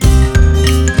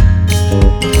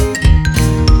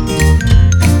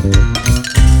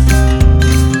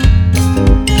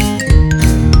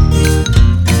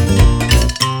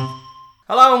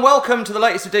Welcome to the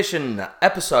latest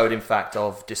episode, in fact,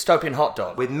 of Dystopian Hot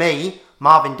Dog. With me,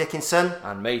 Marvin Dickinson.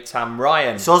 And me, Tam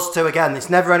Ryan. It's us two again. It's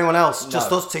never anyone else.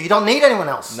 Just us two. You don't need anyone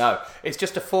else. No, it's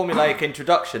just a formulaic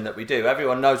introduction that we do.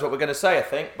 Everyone knows what we're going to say, I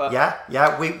think. But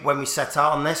Yeah. When we set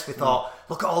out on this, we thought,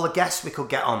 look at all the guests we could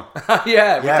get on.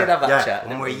 yeah, we did have that chat.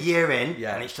 And we're a year in,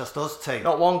 and it's just us two.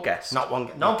 Not one guest.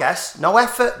 No guests. No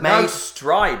effort made. No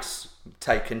strides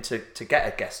taken to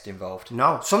get a guest involved.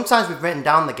 No. Sometimes we've written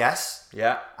down the guests.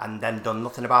 Yeah. And then done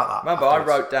nothing about that. Remember, I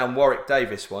wrote down Warwick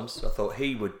Davis once. I thought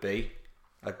he would be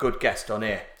a good guest on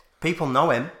here. People know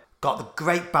him. Got the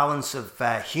great balance of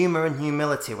humour and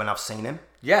humility when I've seen him.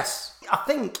 Yes. I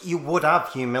think you would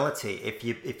have humility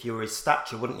if you were his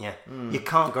stature, wouldn't you? You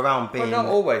can't go around being... Well,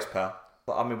 not always, pal.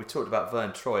 But I mean, we talked about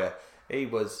Vern Troyer. He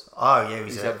was... Oh, yeah,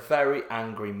 he's a very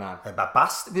angry man. A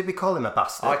bastard? Did we call him a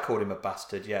bastard? I called him a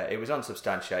bastard, yeah. It was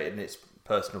unsubstantiated and it's a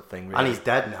personal thing, really. And he's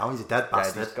dead now. He's a dead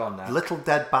bastard. He's gone now. Little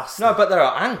dead bastard. No, but there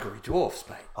are angry dwarfs,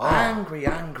 mate. Oh.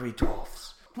 Angry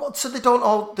dwarfs. What? So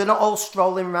they're not all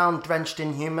strolling around drenched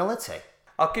in humility?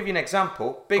 I'll give you an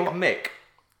example. Big Mick.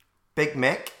 Big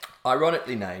Mick?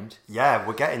 Ironically named. Yeah,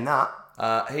 we're getting that.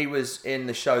 He was in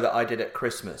the show that I did at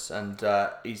Christmas, and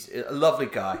he's a lovely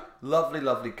guy.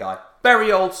 Lovely guy.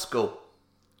 Very old school.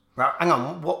 Right, hang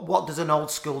on. What does an old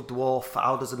school dwarf...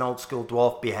 How does an old school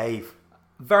dwarf behave?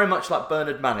 Very much like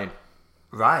Bernard Manning.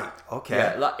 Right, okay.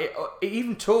 Yeah, like it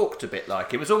even talked a bit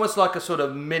like... It was almost like a sort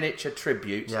of miniature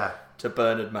tribute to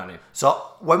Bernard Manning. So,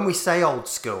 when we say old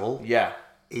school... Yeah.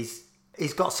 He's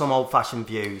got some old-fashioned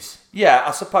views. Yeah,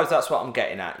 I suppose that's what I'm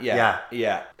getting at.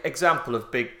 Yeah. Example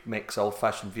of Big Mick's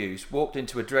old-fashioned views. Walked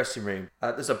into a dressing room.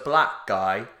 There's a black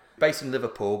guy, based in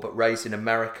Liverpool, but raised in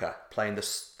America, playing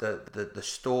the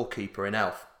storekeeper in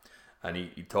Elf. And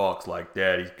he talks like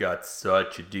that. He's got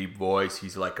such a deep voice.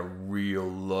 He's like a real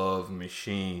love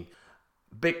machine.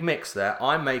 Big Mick's there.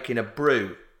 I'm making a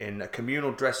brew in a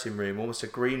communal dressing room, almost a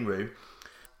green room.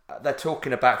 They're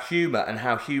talking about humour and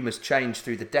how humour's changed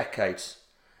through the decades.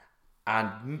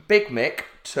 And Big Mick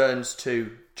turns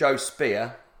to Joe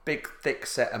Spear, big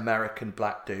thick-set American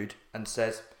black dude, and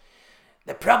says,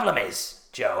 "The problem is,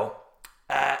 Joe,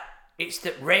 it's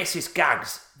that racist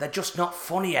gags, they're just not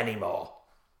funny anymore."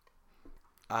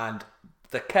 And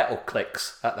the kettle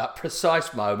clicks at that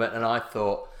precise moment, and I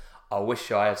thought, I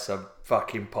wish I had some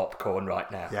fucking popcorn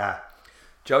right now. Yeah.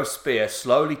 Joe Spear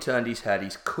slowly turned his head.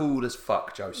 He's cool as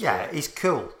fuck, Joe Spear. Yeah, he's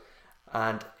cool.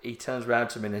 And he turns around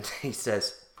to me and he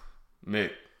says,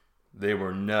 "Mick, they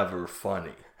were never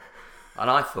funny." And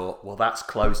I thought, well, that's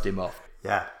closed him off.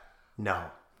 Yeah.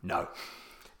 No.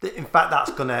 In fact,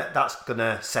 that's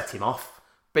gonna set him off.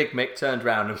 Big Mick turned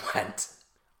round and went,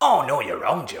 "Oh, no, you're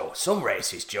wrong, Joe. Some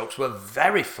racist jokes were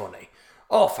very funny.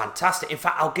 Oh, fantastic. In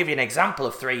fact, I'll give you an example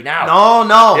of 3 now."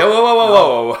 No. Yeah,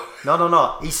 whoa.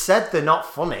 No. He said they're not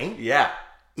funny. Yeah.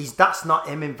 That's not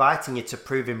him inviting you to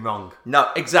prove him wrong.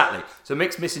 No, exactly. So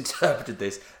Mick's misinterpreted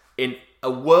this in a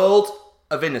world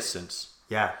of innocence.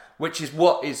 Yeah. Which is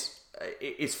what is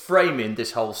framing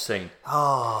this whole scene.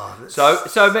 Oh. So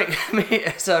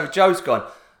Mick, so Joe's gone,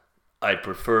 "I'd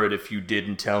prefer it if you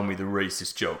didn't tell me the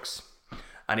racist jokes."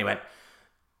 And he went,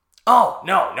 "Oh,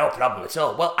 no problem at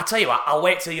all. Well, I tell you what, I'll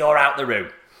wait till you're out the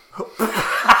room."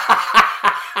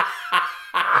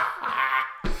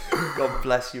 God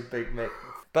bless you, Big Mick.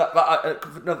 But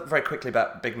very quickly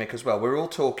about Big Mick as well. We're all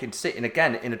talking, sitting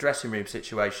again in a dressing room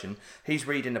situation. He's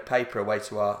reading a paper away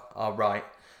to our right,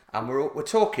 and we're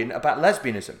talking about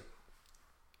lesbianism.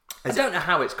 I don't know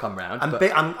how it's come round.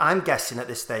 I'm guessing at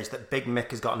this stage that Big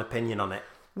Mick has got an opinion on it.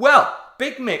 Well,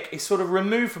 Big Mick is sort of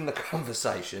removed from the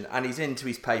conversation, and he's into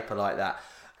his paper like that.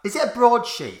 Is it a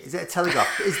broadsheet? Is it a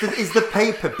telegraph? Is the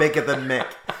paper bigger than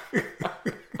Mick?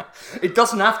 It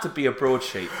doesn't have to be a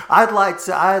broadsheet. I'd like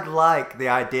the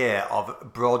idea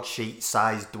of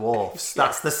broadsheet-sized dwarfs.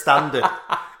 That's the standard.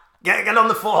 Get on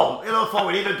the phone.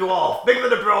 We need a dwarf bigger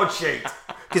than a broadsheet.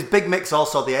 Because Big Mick's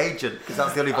also the agent. Because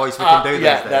that's the only voice we can do.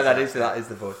 Yeah, that is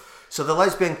the voice. So the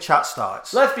lesbian chat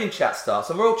starts.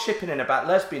 And we're all chipping in about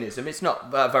lesbianism. It's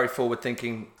not very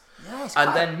forward-thinking. Yeah,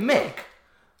 and then Mick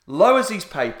lowers his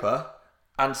paper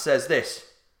and says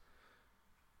this: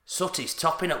 "Sutty's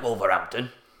topping at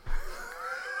Wolverhampton."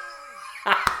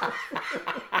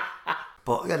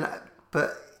 but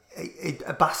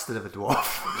a bastard of a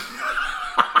dwarf.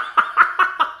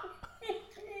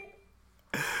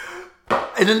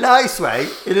 In a nice way.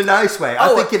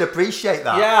 I think he'd appreciate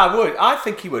that. Yeah, I would. I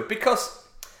think he would, because,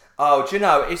 do you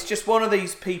know, it's just one of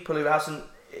these people who hasn't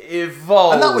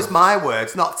evolved. And that was my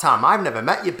words, not Tam. I've never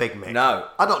met you, Big Mick. No.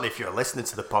 I don't know if you're listening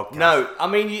to the podcast. No, I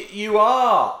mean, you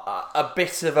are a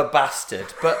bit of a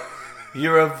bastard, but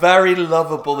You're a very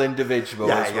lovable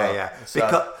individual as well. Yeah.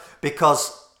 So,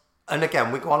 Because, and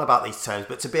again, we go on about these terms,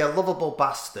 but to be a lovable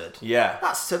bastard, yeah.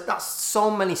 that's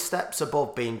so many steps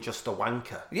above being just a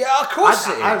wanker. Yeah, of course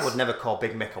it is. I would never call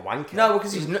Big Mick a wanker. No,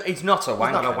 because he's not a wanker. He's not a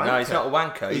wanker. No, he's not a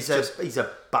wanker. He's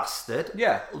a bastard.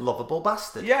 Yeah. Lovable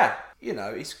bastard. Yeah. You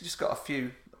know, he's just got a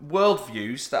few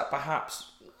worldviews that perhaps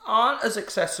aren't as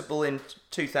accessible in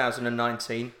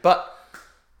 2019. But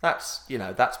that's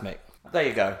Mick. There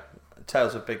you go.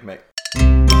 Tales of Big Mick.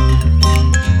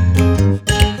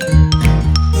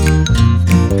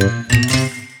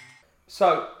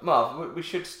 So, Marv, we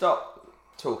should stop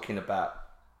talking about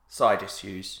side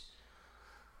issues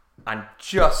and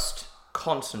just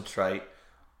concentrate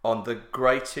on the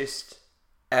greatest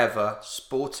ever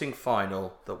sporting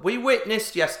final that we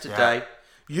witnessed yesterday. Yeah.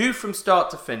 You from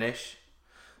start to finish.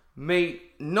 Me,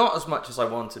 not as much as I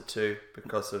wanted to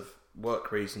because of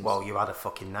work reasons. Well, you had a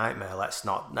fucking nightmare. Let's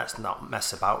not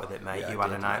mess about with it, mate. Yeah, You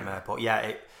had a nightmare. But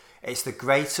yeah, it's the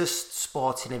greatest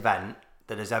sporting event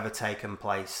that has ever taken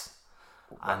place.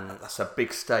 And that's a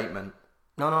big statement.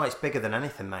 no, it's bigger than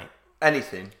anything, mate.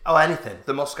 Anything. Oh, anything.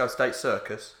 The Moscow State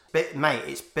Circus. Mate,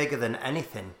 it's bigger than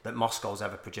anything that Moscow's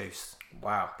ever produced.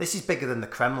 Wow. This is bigger than the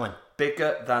Kremlin.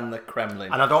 Bigger than the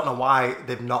Kremlin. And I don't know why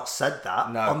they've not said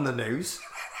that on the news.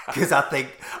 Because I think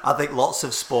lots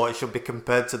of sport should be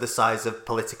compared to the size of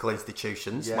political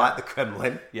institutions like the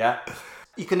Kremlin. Yeah.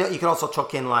 You can also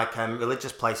chuck in like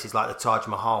religious places like the Taj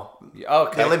Mahal.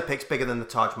 Okay. The Olympics bigger than the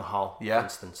Taj Mahal, for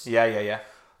instance. Yeah.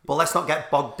 But let's not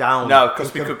get bogged down. No,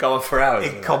 because we could go on for hours.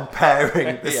 In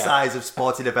comparing the Yeah. size of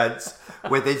sporting events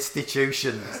with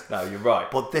institutions. No, you're right.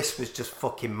 But this was just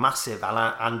fucking massive, and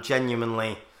I'm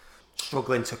genuinely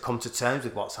struggling to come to terms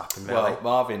with what's happened, really. Well,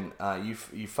 Marvin,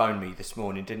 you phoned me this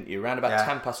morning, didn't you? Around about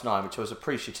 9:10, which I was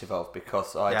appreciative of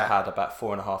because I'd had about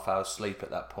 4.5 hours sleep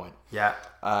at that point. Yeah.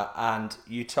 And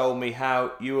you told me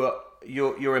how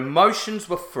your emotions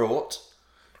were fraught.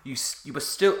 You were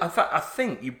still. In fact, I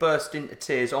think you burst into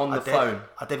tears on the phone.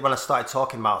 I did when I started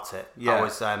talking about it. Yeah. I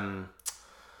was.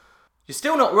 You're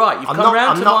still not right. You've come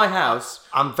round to my house.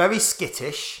 I'm very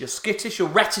skittish. You're skittish. You're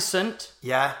reticent.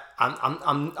 Yeah.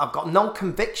 I've got no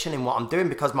conviction in what I'm doing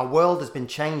because my world has been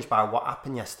changed by what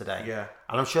happened yesterday. Yeah.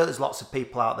 And I'm sure there's lots of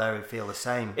people out there who feel the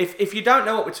same. If you don't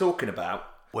know what we're talking about,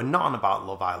 We're not on about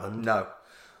Love Island. no,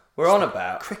 we're on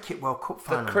about Cricket World Cup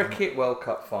final. the Cricket World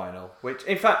Cup final. Which,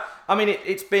 in fact, I mean,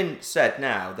 it's been said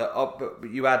now that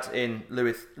you had in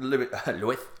Lewis.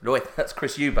 That's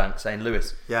Chris Eubank saying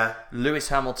Lewis. Yeah. Lewis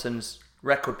Hamilton's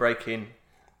record-breaking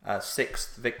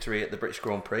 6th victory at the British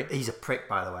Grand Prix. He's a prick,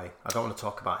 by the way. I don't want to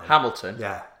talk about him. Hamilton.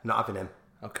 Yeah, not having him.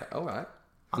 Okay. All right.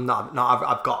 I'm not. No,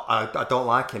 I don't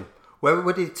like him. Where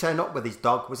did he turn up with his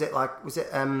dog? Was it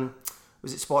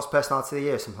Sports Personality of the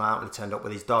Year or something like that when he turned up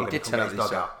with his dog? He did turn up with his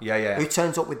dog. Yeah. Who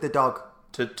turns up with the dog?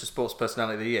 To Sports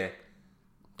Personality of the Year.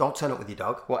 Don't turn up with your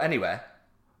dog. Well, anywhere.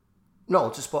 No,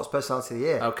 to Sports Personality of the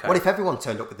Year. Okay. What if everyone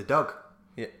turned up with the dog?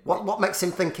 Yeah. What makes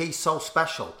him think he's so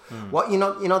special? What you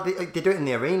know they do it in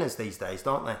the arenas these days,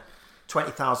 don't they?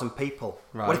 20,000 people.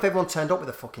 Right. What if everyone turned up with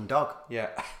a fucking dog? Yeah.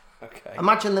 Okay.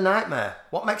 Imagine the nightmare.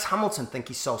 What makes Hamilton think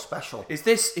he's so special? Is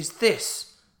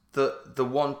this the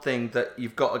one thing that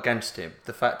you've got against him?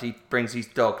 The fact he brings his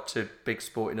dog to big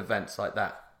sporting events like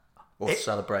that? Or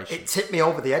celebrations? It tipped me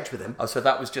over the edge with him. Oh, so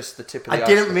that was just the tip of the I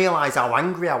iceberg. didn't realise how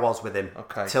angry I was with him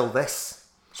till this.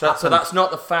 So that's not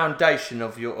the foundation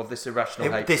of this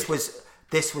irrational hatred. This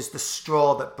was the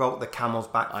straw that broke the camel's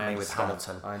back for me with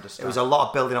Hamilton. I understand. It was a lot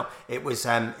of building up. It was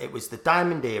the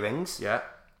diamond earrings. Yeah.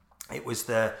 It was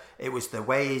the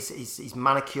way he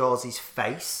manicures his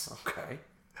face. Okay.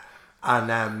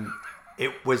 And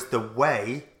it was the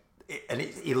way,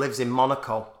 he lives in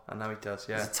Monaco. I know he does.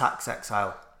 Yeah. He's a tax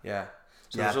exile. Yeah.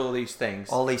 So there's all these things.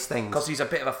 All these things. Because he's a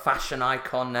bit of a fashion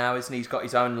icon now, isn't he? He's got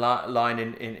his own line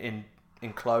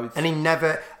in clothes. And he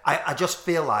never. I just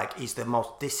feel like he's the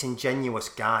most disingenuous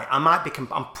guy.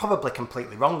 I'm probably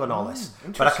completely wrong on all this,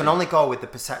 but I can only go with the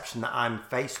perception that I'm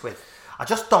faced with. I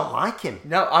just don't like him.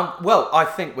 No, I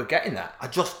think we're getting that. I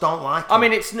just don't like him. I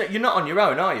mean, you're not on your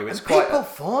own, are you? It's people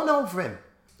fawn over him.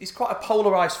 He's quite a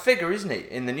polarised figure, isn't he,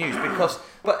 in the news?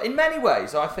 But in many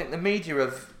ways, I think the media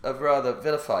have rather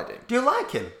vilified him. Do you like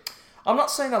him? I'm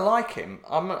not saying I like him.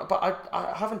 But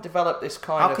I haven't developed this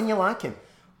kind of. How can you like him?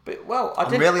 But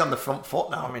I'm really on the front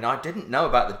foot now. I mean, I didn't know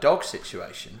about the dog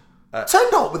situation.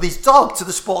 Turned up with his dog to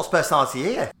the Sports Personality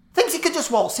here. Thinks he could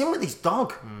just waltz in with his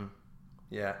dog.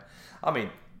 Yeah. I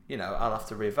mean, I'll have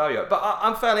to reevaluate. But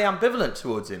I'm fairly ambivalent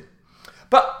towards him.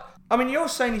 But, I mean, you're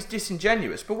saying he's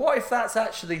disingenuous, but what if that's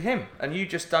actually him and you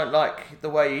just don't like the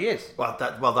way he is? Well,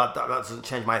 that doesn't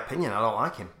change my opinion. I don't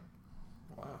like him.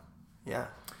 Wow. Yeah.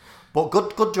 But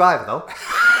good driver, though.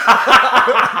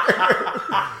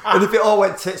 And if it all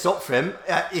went tits up for him,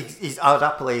 I would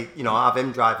happily, have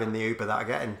him driving the Uber that I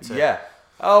get into. Yeah.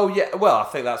 Oh, yeah. Well, I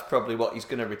think that's probably what he's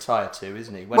going to retire to,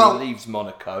 isn't he? When he leaves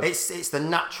Monaco. It's the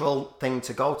natural thing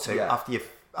to go to after you've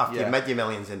made your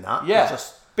millions in that. Yeah.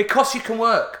 Because you can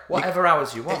work whatever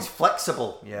hours you want. It's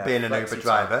flexible being an Uber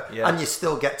driver, and you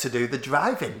still get to do the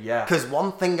driving. Yeah. Because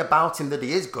one thing about him that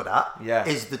he is good at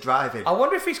is the driving. I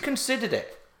wonder if he's considered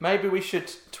it. Maybe we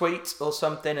should tweet or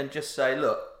something and just say,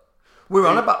 look. We're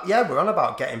on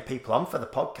about getting people on for the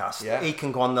podcast. Yeah. He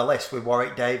can go on the list with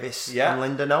Warwick Davis and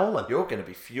Linda Nolan. You're going to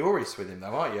be furious with him though,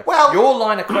 aren't you? Well, your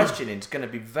line of questioning is going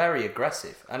to be very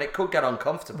aggressive and it could get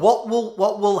uncomfortable.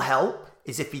 What will help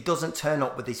is if he doesn't turn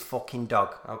up with his fucking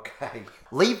dog. Okay.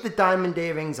 Leave the diamond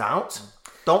earrings out.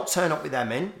 Don't turn up with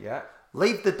them in. Yeah.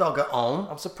 Leave the dog at home.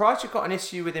 I'm surprised you've got an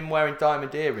issue with him wearing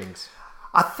diamond earrings.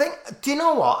 I think, do you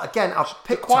know what? Again, I've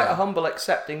picked quite a humble,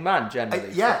 accepting man,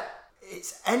 generally.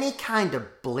 It's any kind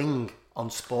of bling on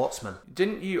sportsmen.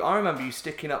 Didn't you? I remember you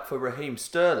sticking up for Raheem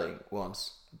Sterling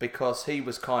once because he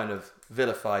was kind of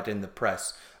vilified in the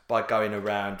press by going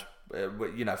around,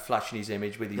 flashing his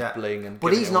image with his bling.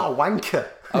 But he's not a wanker.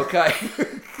 Okay.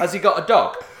 Has he got a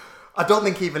dog? I don't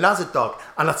think he even has a dog.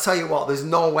 And I tell you what, there's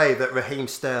no way that Raheem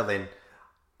Sterling,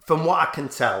 from what I can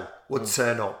tell, would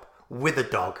turn up with a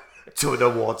dog to an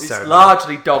awards ceremony. It's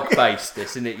largely dog-based,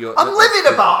 this, isn't it? I'm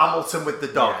living about Hamilton with the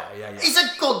dog. Yeah. He's a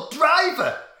good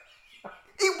driver.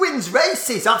 He wins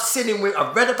races. I've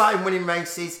read about him winning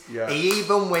races. Yeah. He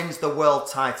even wins the world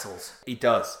titles. He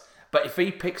does. But if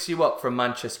he picks you up from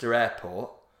Manchester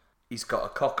Airport, he's got a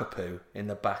cockapoo in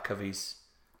the back of his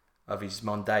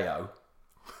Mondeo.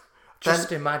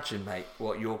 Just imagine, mate,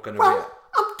 what you're going to do.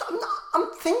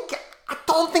 I'm thinking, I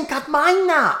don't think I'd mind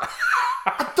that.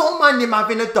 I don't mind him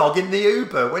having a dog in the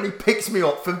Uber when he picks me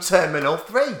up from Terminal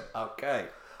 3. Okay.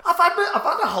 I've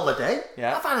had a holiday.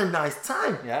 Yeah. I've had a nice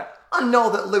time. Yeah. I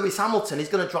know that Lewis Hamilton is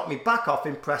going to drop me back off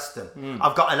in Preston.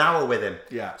 I've got an hour with him.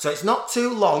 Yeah. So it's not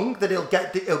too long that he'll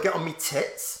get on me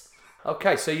tits.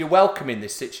 Okay, so you're welcoming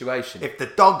this situation. If the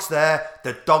dog's there,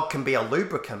 the dog can be a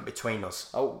lubricant between us.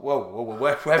 Oh, whoa,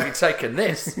 where have you taken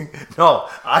this? No,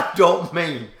 I don't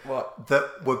mean what?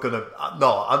 That we're gonna.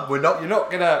 No, we're not. You're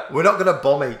not gonna. We're not gonna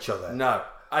bomb each other. No,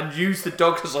 and use the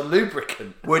dog as a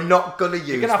lubricant. We're not gonna use.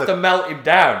 You're gonna have to melt him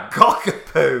down.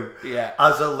 Cockapoo.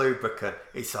 As a lubricant.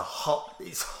 It's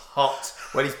hot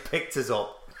when he's picked us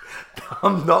up.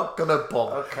 I'm not going to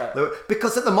bomb. Okay.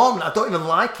 Because at the moment, I don't even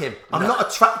like him. I'm not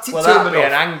attracted to him enough. Well, that'd be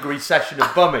an angry session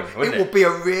of bumming, wouldn't it? It would be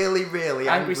a really, really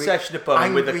angry session of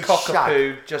bumming with a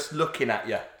cockapoo just looking at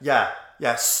you.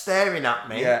 Yeah, staring at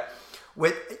me. Yeah.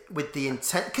 With the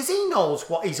intent... Because he knows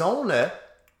what his owner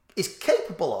is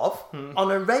capable of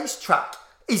on a racetrack.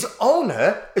 His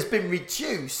owner has been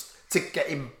reduced to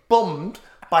getting bummed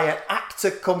by an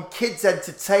actor come kids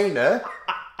entertainer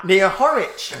near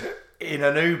Horwich. In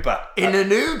an Uber.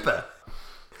 No.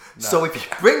 So if he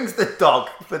brings the dog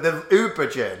for the Uber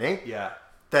journey,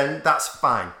 then that's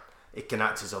fine. It can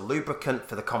act as a lubricant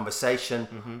for the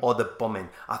conversation or the bumming.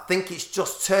 I think it's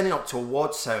just turning up to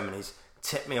award ceremonies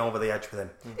tip me over the edge with him.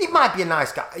 He might be a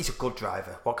nice guy. He's a good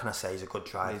driver. What can I say? He's a good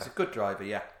driver. He's a good driver,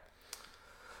 yeah.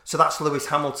 So that's Lewis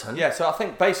Hamilton. Yeah, so I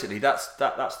think basically that's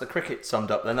the cricket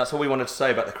summed up then. That's all we wanted to say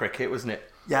about the cricket, wasn't it?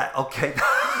 Yeah, okay.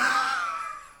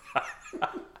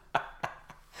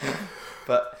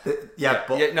 But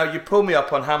you pulled me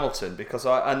up on Hamilton because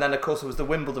and then of course it was the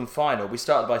Wimbledon final. I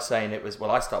started by saying it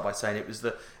was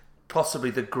possibly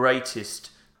the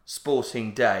greatest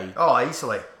sporting day. Oh,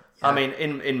 easily. Yeah. I mean,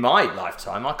 in my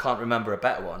lifetime, I can't remember a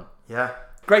better one. Yeah.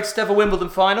 Greatest ever Wimbledon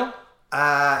final?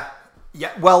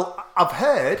 Yeah. Well, I've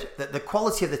heard that the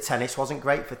quality of the tennis wasn't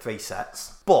great for 3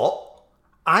 sets, but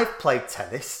I've played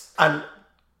tennis and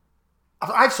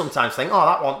I sometimes think, oh,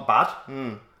 that wasn't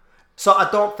bad. So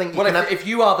I don't think... if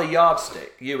you are the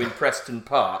yardstick, you in Preston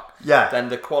Park, then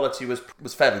the quality was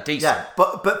fairly decent. Yeah,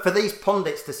 but for these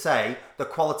pundits to say the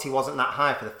quality wasn't that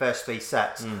high for the first 3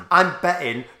 sets, I'm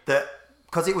betting that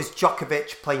because it was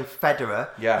Djokovic playing Federer,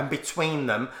 and between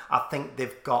them, I think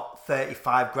they've got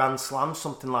 35 Grand Slams,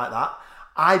 something like that.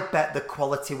 I bet the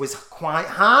quality was quite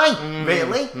high.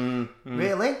 Really?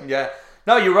 Really? Yeah.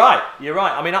 No, you're right.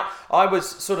 I mean, I was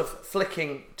sort of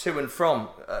flicking to and from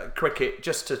cricket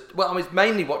just to... Well, I was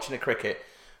mainly watching the cricket,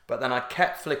 but then I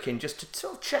kept flicking just to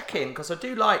sort of check in, because I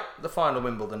do like the final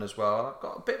Wimbledon as well. I've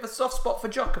got a bit of a soft spot for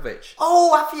Djokovic.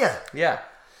 Oh, have you? Yeah.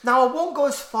 Now, I won't go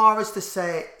as far as to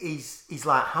say he's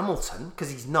like Hamilton,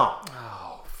 because he's not.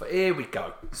 Oh, here we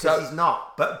go. Because he's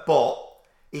not. But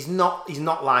he's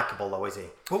not likeable, though, is he?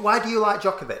 But why do you like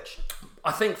Djokovic?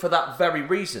 I think for that very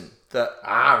reason that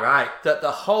right. that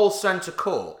the whole centre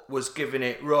court was giving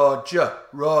it Roger.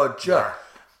 Yeah.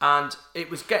 And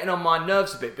it was getting on my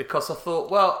nerves a bit because I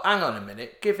thought, well, hang on a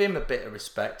minute, give him a bit of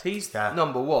respect. He's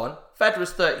number one.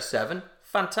 Federer's 37,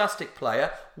 fantastic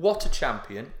player, what a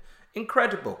champion,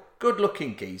 incredible,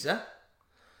 good-looking geezer.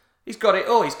 He's got it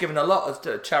all. He's given a lot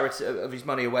of charity of his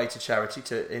money away to charity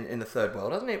in the third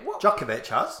world, hasn't he? What? Djokovic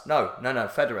has? No.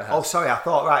 Federer has. Oh, sorry, I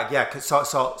thought, right, yeah. So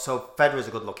Federer's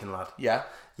a good-looking lad. Yeah.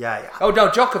 Yeah. Oh, no,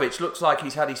 Djokovic looks like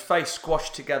he's had his face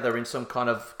squashed together in some kind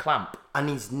of clamp. And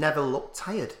he's never looked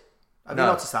tired. Have you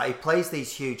No. noticed that? He plays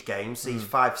these huge games, these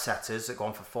 5-setters that go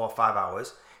on for 4 or 5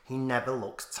 hours. He never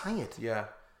looks tired. Yeah.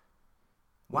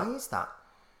 Why is that?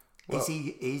 Well, is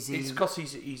he? It's because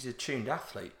he's a tuned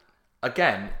athlete.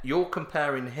 Again, you're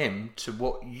comparing him to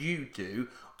what you do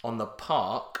on the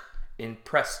park in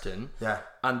Preston. Yeah.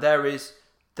 And there is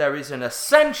an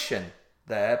ascension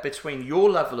there between your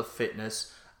level of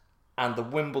fitness and the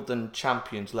Wimbledon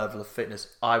champions' level of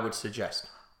fitness, I would suggest.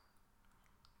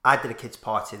 I did a kids'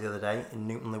 party the other day in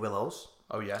Newton Le Willows.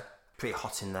 Oh, yeah? Pretty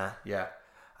hot in there. Yeah.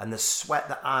 And the sweat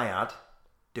that I had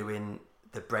doing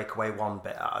the breakaway one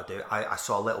bit that I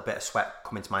saw a little bit of sweat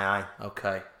come into my eye.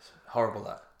 Okay. Horrible,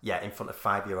 that. Yeah, in front of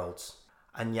 5-year-olds.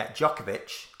 And yet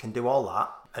Djokovic can do all that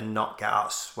and not get out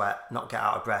of sweat, not get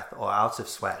out of breath or out of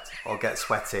sweat or get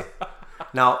sweaty.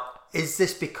 Now, is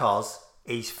this because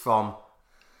he's from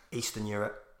Eastern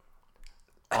Europe?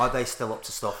 Are they still up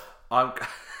to stuff?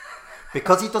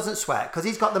 Because he doesn't sweat, because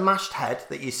he's got the mashed head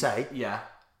that you say. Yeah.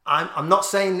 I'm not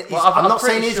saying he's, Well, I'm not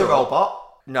pretty saying he's sure. a robot.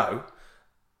 No.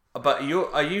 But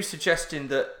are you suggesting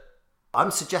that...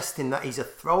 I'm suggesting that he's a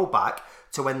throwback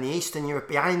to when the Eastern Europe,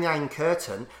 behind the Iron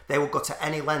Curtain, they would go to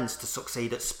any lengths to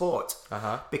succeed at sport.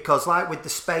 Because like with the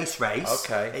space race,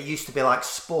 it used to be like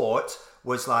sport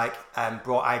was like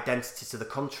brought identity to the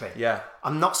country. Yeah.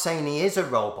 I'm not saying he is a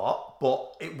robot,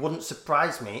 but it wouldn't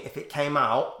surprise me if it came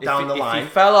out down the line if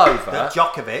he fell over... that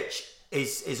Djokovic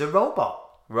is a robot.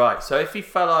 Right, so if he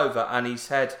fell over and his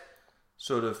head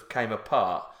sort of came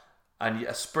apart and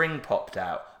a spring popped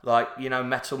out, like, you know,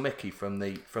 Metal Mickey from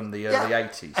the early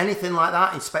 80s. Anything like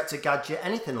that, Inspector Gadget,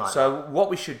 anything like that. So what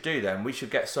we should do then, we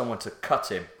should get someone to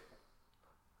cut him.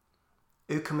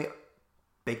 Who can we...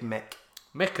 Big Mick.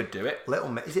 Mick could do it. Little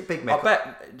Mick. Is it Big Mick? I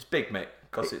bet it's Big Mick,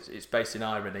 because it's based in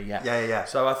irony, yeah. Yeah.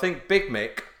 So I think Big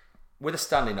Mick, with a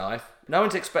Stanley knife, no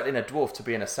one's expecting a dwarf to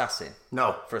be an assassin.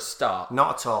 No. For a start.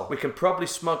 Not at all. We can probably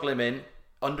smuggle him in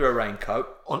under a raincoat.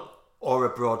 Or a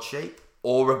broadsheet.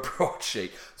 Or a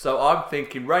broadsheet. So I'm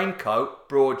thinking raincoat,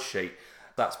 broadsheet.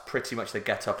 That's pretty much the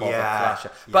get-up of a flasher.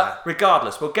 But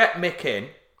regardless, we'll get Mick in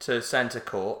to centre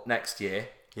court next year.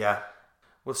 Yeah.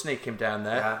 We'll sneak him down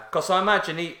there. Yeah. Because I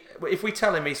imagine if we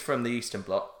tell him he's from the Eastern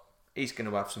Bloc, he's going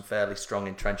to have some fairly strong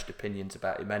entrenched opinions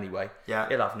about him anyway. Yeah.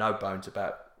 He'll have no bones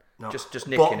about just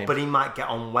nicking him. But he might get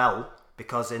on well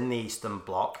because in the Eastern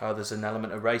Bloc... Oh, there's an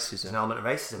element of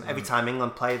racism. Every time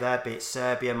England play there, be it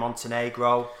Serbia,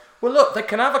 Montenegro... Well, look, they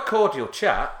can have a cordial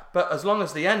chat, but as long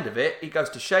as the end of it, he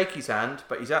goes to shake his hand,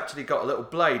 but he's actually got a little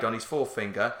blade on his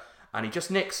forefinger, and he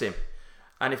just nicks him.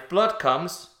 And if blood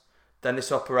comes, then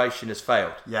this operation has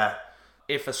failed. Yeah.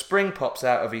 If a spring pops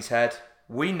out of his head,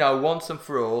 we know once and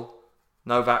for all,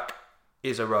 Novak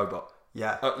is a robot.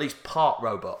 Yeah. Or at least part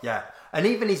robot. Yeah. And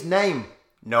even his name,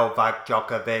 Novak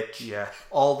Djokovic. Yeah.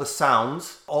 All the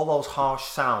sounds, all those harsh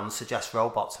sounds suggest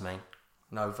robot to me.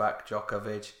 Novak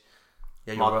Djokovic.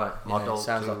 Yeah, you're right. Model it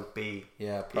sounds to like be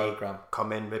program.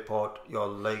 Come in, report your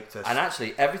latest. And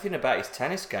actually, everything about his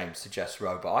tennis game suggests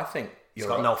robot. I think he's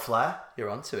got no flair.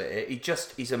 You're onto it. He's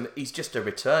just a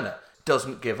returner.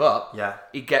 Doesn't give up. Yeah.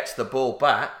 He gets the ball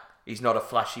back. He's not a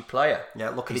flashy player. Yeah.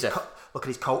 Look at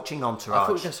his coaching entourage. I thought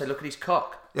you were going to say, look at his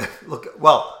cock.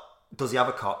 Well, does he have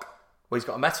a cock? Well, he's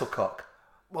got a metal cock.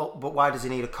 Well, but why does he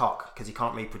need a cock? Because he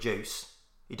can't reproduce.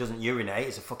 He doesn't urinate.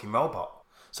 He's a fucking robot.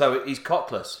 So he's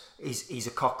cockless. He's a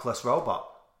cockless robot.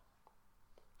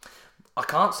 I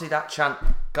can't see that chant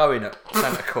going at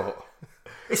centre court.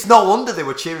 It's no wonder they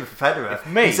were cheering for Federer.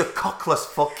 He's a cockless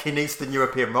fucking Eastern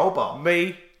European robot.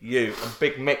 Me, you, and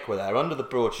Big Mick were there under the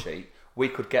broadsheet. We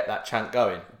could get that chant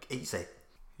going. Easy.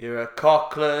 You're a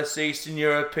cockless Eastern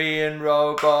European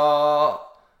robot.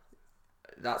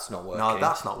 That's not working. No,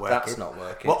 that's not working. That's not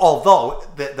working. Well, although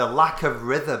the lack of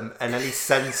rhythm and any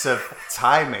sense of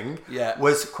timing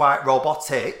was quite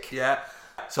robotic. Yeah.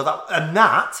 So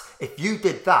if you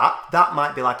did that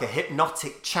might be like a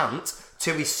hypnotic chant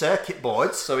to his circuit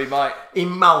boards. So he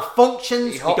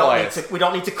malfunctions. We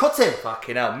don't need to cut him.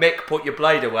 Fucking hell, Mick, put your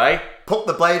blade away. Put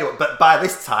the blade away. But by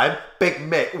this time, Big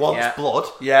Mick wants blood.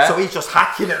 Yeah. So he's just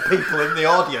hacking at people in the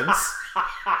audience.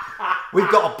 We've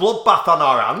got a bloodbath on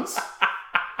our hands.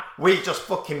 We just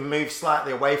fucking move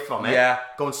slightly away from it. Yeah.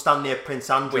 Go and stand near Prince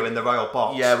Andrew in the royal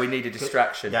box. Yeah, we need a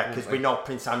distraction. Yeah, because we know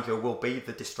Prince Andrew will be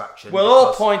the distraction. We'll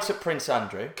all point at Prince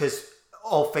Andrew. Because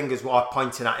all fingers were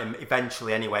pointing at him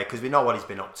eventually anyway, because we know what he's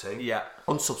been up to. Yeah.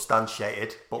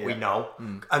 Unsubstantiated, but we know.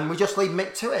 And we just leave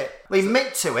Mick to it. Leave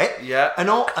Mick to it. Yeah. And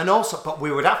also, but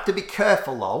we would have to be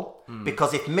careful though,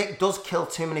 because if Mick does kill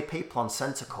too many people on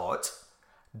centre court,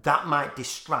 that might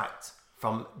distract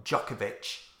from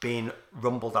Djokovic being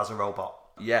rumbled as a robot.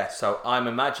 Yeah, so I'm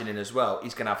imagining as well,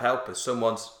 he's going to have helpers.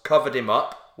 Someone's covered him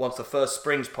up once the first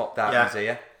springs popped out of his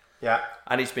ear. Yeah.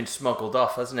 And he's been smuggled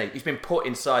off, hasn't he? He's been put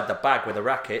inside the bag with the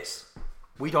rackets.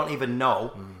 We don't even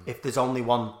know if there's only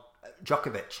one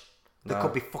Djokovic. There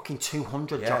could be fucking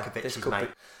 200 Djokovic's, mate.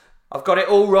 I've got it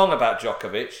all wrong about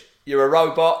Djokovic. You're a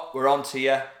robot, we're onto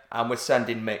you, and we're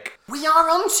sending Mick. We are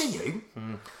onto you.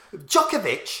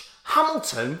 Djokovic,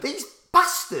 Hamilton, these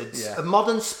bastards of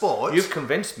modern sport. You've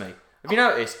convinced me. Have you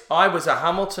noticed? I was a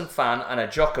Hamilton fan and a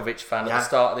Djokovic fan at the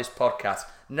start of this podcast.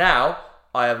 Now,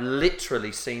 I have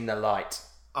literally seen the light.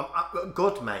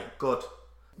 Good, mate, good.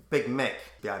 Big Mick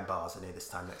behind bars, isn't he, this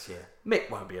time next year? Mick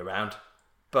won't be around.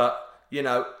 But, you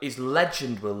know, his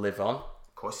legend will live on.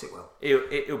 Of course it will.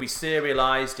 It'll be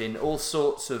serialised in all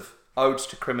sorts of odes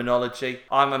to criminology.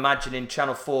 I'm imagining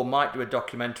Channel 4 might do a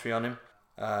documentary on him.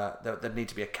 There'd need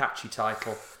to be a catchy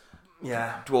title.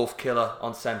 Yeah. Dwarf killer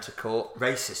on centre court.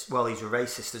 Racist. Well, he's a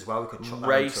racist as well. We could chuck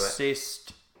that into it.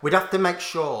 Racist. We'd have to make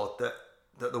sure that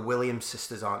the Williams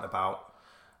sisters aren't about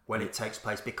when it takes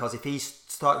place, because if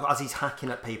as he's hacking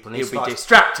at people, and he'll be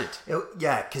distracted.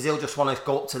 Because he'll just want to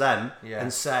go up to them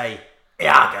and say,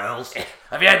 "Yeah, girls,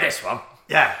 have you heard this one?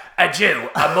 Yeah, a Jew,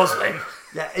 a Muslim,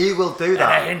 yeah, he will do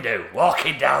that, and a Hindu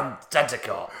walking down centre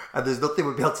court, and there's nothing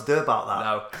we'll be able to do about that.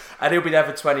 No, and he'll be there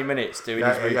for 20 minutes doing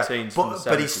his routines. Yeah.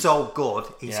 But he's so good.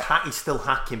 He's still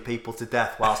hacking people to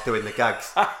death whilst doing the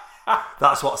gags.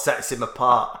 That's what sets him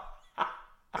apart.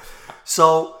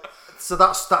 So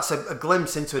that's a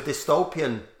glimpse into a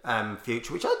dystopian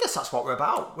future, which I guess that's what we're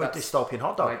about. We're a dystopian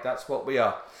hot dog. Right, that's what we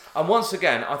are. And once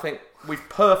again, I think we've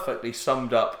perfectly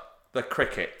summed up the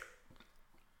cricket,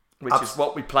 which is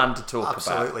what we planned to talk about.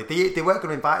 Absolutely. They weren't going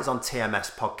to invite us on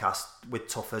TMS podcast with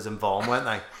Tuffers and Vaughan, weren't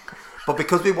they? But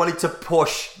because we wanted to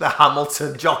push the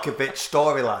Hamilton Djokovic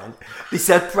storyline, they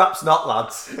said, perhaps not,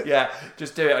 lads. Yeah,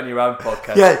 just do it on your own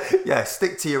podcast. Yeah,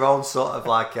 stick to your own sort of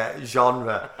like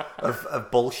genre of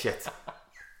bullshit.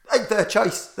 Hey, their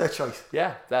choice.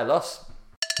 Yeah, their loss.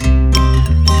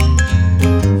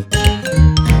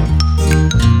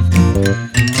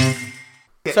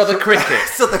 So the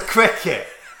cricket.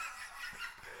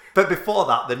 But before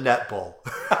that, the netball.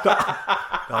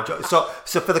 No,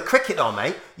 so for the cricket, though,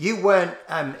 mate, you weren't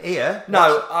here.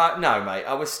 No, mate.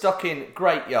 I was stuck in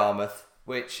Great Yarmouth,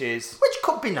 which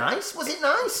could be nice. Was it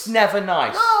nice? Never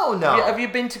nice. No. Have you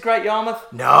been to Great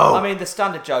Yarmouth? No. I mean, the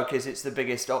standard joke is it's the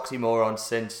biggest oxymoron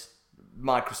since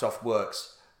Microsoft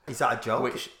Works. Is that a joke?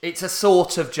 Which it's a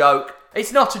sort of joke.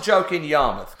 It's not a joke in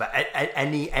Yarmouth. But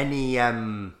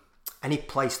any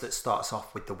place that starts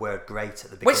off with the word great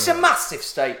at the beginning. Which is a massive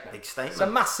statement. Big statement. It's a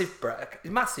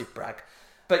massive brag.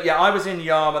 But yeah, I was in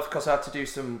Yarmouth because I had to do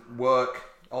some work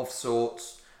of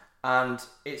sorts, and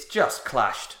it's just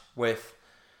clashed with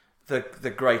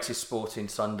the greatest sporting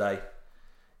Sunday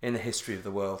in the history of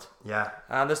the world. Yeah.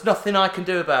 And there's nothing I can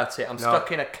do about it. I'm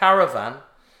stuck in a caravan.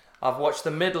 I've watched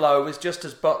the middle overs just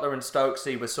as Butler and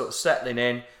Stokesy were sort of settling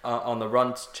in on the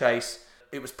run chase.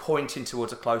 It was pointing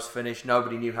towards a close finish.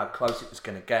 Nobody knew how close it was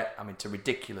going to get. I mean, to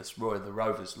ridiculous Roy of the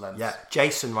Rovers lengths. Yeah,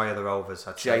 Jason Roy of the Rovers.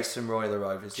 Jason Roy of the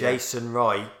Rovers. Jason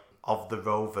Roy of the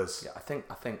Rovers. Yeah, I think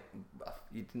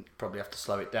you didn't probably have to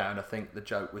slow it down. I think the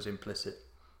joke was implicit.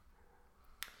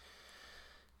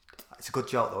 It's a good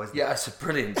joke, though, isn't it? Yeah, it's a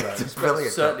brilliant joke. It's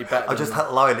brilliant. Certainly better. I'm just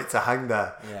allowing it to hang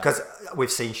there because we've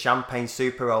seen Champagne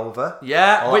Super over.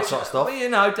 Yeah, all that sort of stuff. Well, you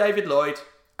know, David Lloyd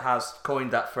has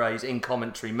coined that phrase in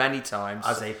commentary many times.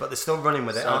 Has he? But they're still running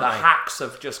with it, so aren't the they? hacks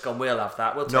have just gone, we'll have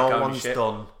that. We'll take ownership. No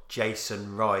one's done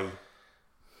Jason Roy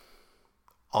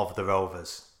of the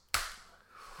Rovers.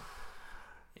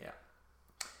 Yeah.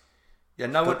 Yeah,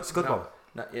 no one. It's a good one.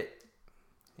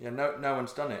 No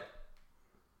one's done it.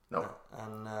 No.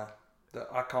 And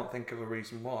I can't think of a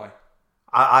reason why.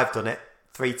 I've done it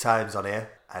 3 times on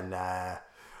here, and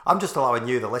I'm just allowing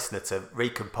you, the listener, to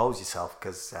recompose yourself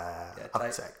because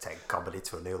I've taken comedy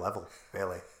to a new level,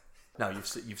 really. No,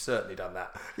 you've certainly done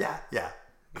that. Yeah.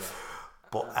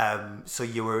 But so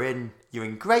you're in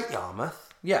Great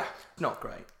Yarmouth. Yeah, not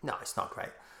great. No, it's not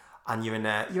great. And you're in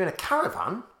a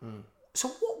caravan.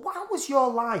 So how was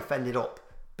your life ended up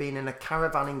being in a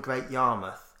caravan in Great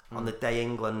Yarmouth on the day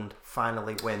England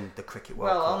finally win the Cricket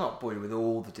World Well, Cup? I'll not bore you with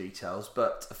all the details,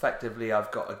 but effectively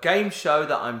I've got a game show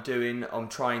that I'm doing. I'm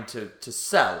trying to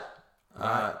sell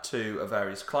to a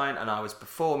various client, and I was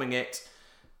performing it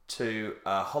to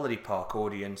a holiday park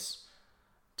audience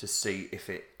to see if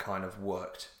it kind of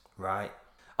worked. Right.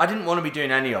 I didn't want to be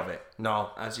doing any of it.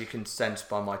 No. As you can sense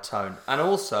by my tone. And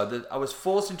also, I was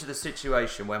forced into the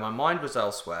situation where my mind was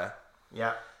elsewhere,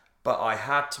 Yeah. but I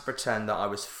had to pretend that I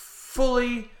was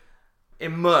fully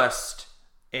immersed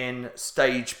in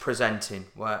stage presenting.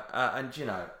 Where, and, you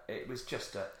know, it was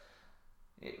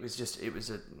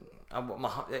I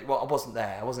wasn't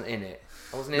there. I wasn't in it.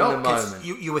 I wasn't in the moment.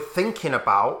 You were thinking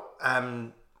about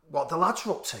what the lads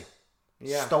were up to.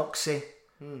 Yeah. Stokesy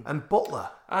and Butler.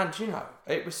 And, you know,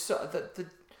 it was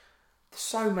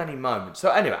so many moments. So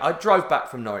anyway, I drove back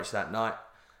from Norwich that night.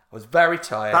 I was very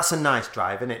tired. That's a nice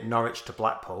drive, isn't it? Norwich to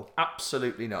Blackpool.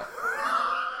 Absolutely not.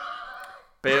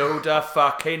 Build a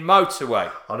fucking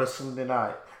motorway. On a Sunday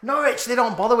night. Norwich, they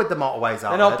don't bother with the motorways out there.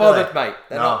 They're not bothered, mate.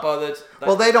 They're not bothered.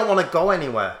 Well, they don't want to go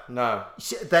anywhere. No.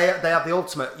 They have the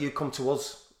ultimate, you come to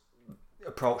us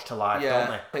approach to life, don't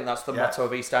they? I think that's the motto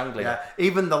of East Anglia. Yeah.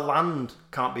 Even the land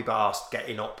can't be arsed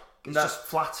getting up. It's just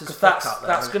flat as fuck fuck out there.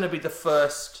 That's going to be the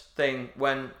first thing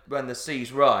when the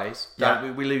seas rise.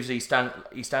 We lose East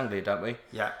Anglia, don't we?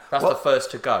 Yeah. That's the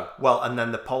first to go. Well, and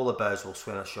then the polar bears will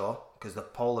swim ashore because the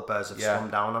polar bears have swum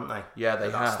down, haven't they? Yeah, they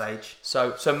at have. That stage.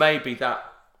 So maybe that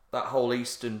whole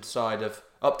eastern side of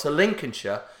up to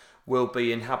Lincolnshire will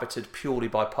be inhabited purely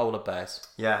by polar bears.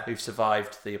 Yeah. Who've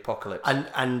survived the apocalypse.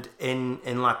 And in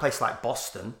like a place like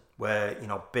Boston, where, you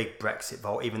know, big Brexit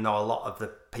vote, even though a lot of the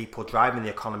people driving the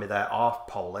economy there are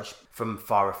Polish from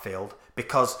far afield,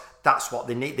 because that's what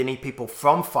they need. They need people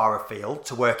from far afield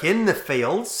to work in the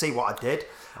fields. See what I did?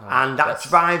 And that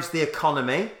drives the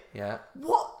economy. Yeah.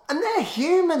 What? And they're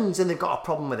humans and they've got a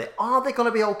problem with it. Are they going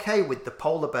to be okay with the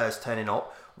polar bears turning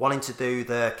up, wanting to do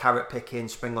the carrot picking,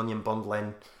 spring onion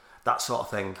bundling, that sort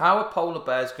of thing? How are polar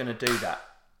bears going to do that?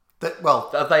 Well,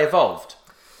 have they evolved?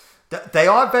 They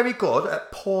are very good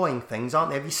at pawing things, aren't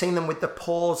they? Have you seen them with the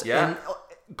paws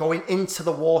going into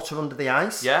the water under the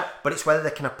ice? Yeah. But it's whether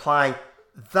they can apply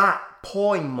that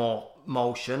pawing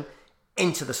motion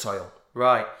into the soil.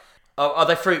 Right. Oh, are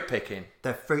they fruit picking?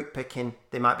 They're fruit picking.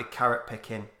 They might be carrot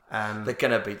picking. They're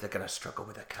gonna struggle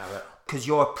with a carrot. Because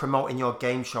you're promoting your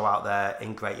game show out there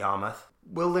in Great Yarmouth.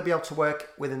 Will they be able to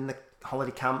work within the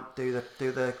holiday camp, do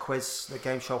the quiz, the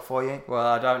game show for you? Well,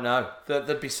 I don't know.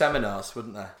 There'd be seminars,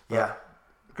 wouldn't there? Yeah.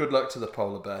 Good luck to the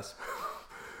polar bears.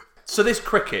 So this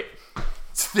cricket.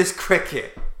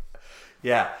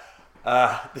 Yeah.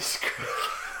 This cricket.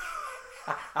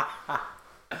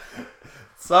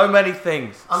 So many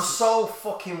things. I'm so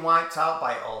fucking wiped out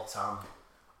by it all, Tom.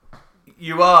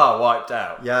 You are wiped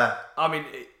out. Yeah. I mean,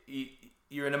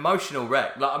 you're an emotional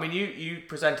wreck. Like, I mean, you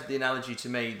presented the analogy to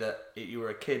me that you were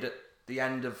a kid at the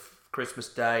end of Christmas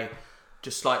Day,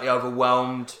 just slightly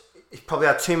overwhelmed. He probably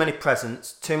had too many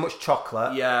presents, too much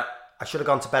chocolate. Yeah. I should have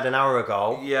gone to bed an hour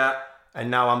ago. Yeah. And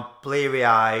now I'm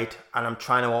bleary-eyed and I'm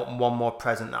trying to open one more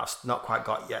present that I've not quite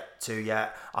got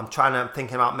yet. I'm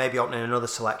thinking about maybe opening another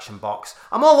selection box.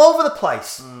 I'm all over the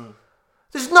place.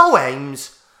 There's no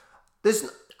aims.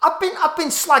 I've been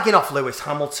slagging off Lewis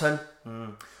Hamilton.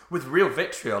 With real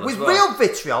vitriol With as well. real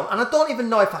vitriol, and I don't even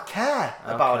know if I care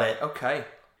about it. Okay.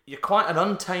 You're quite an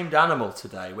untamed animal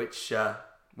today, which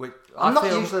I'm not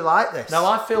usually like this. No,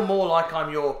 I feel more like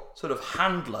I'm your sort of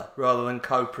handler rather than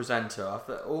co-presenter. I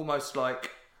feel almost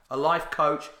like a life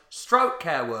coach, stroke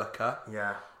care worker.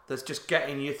 Yeah. That's just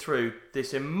getting you through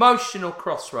this emotional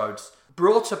crossroads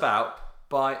brought about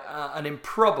by an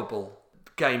improbable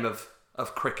game of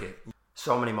cricket.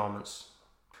 So many moments.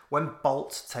 When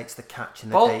Bolt takes the catch in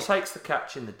the Bolt deep. takes the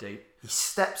catch in the deep. He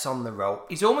steps on the rope.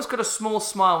 He's almost got a small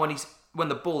smile when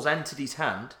the ball's entered his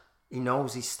hand. He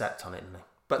knows he stepped on it, doesn't he?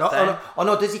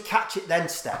 But does he catch it then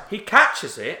step? He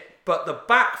catches it, but the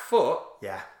back foot...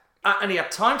 Yeah. And he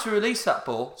had time to release that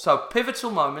ball, so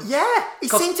pivotal moment. Yeah, he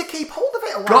seemed to keep hold of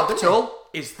it a while, Guptill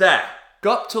is there.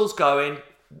 Guptill's going...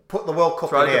 Put the World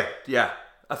Cup in here. Yeah,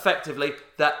 effectively,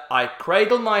 that I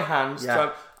cradle my hands.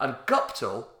 Yeah. And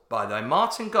Guptill, by the way,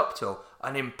 Martin Guptill,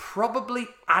 an improbably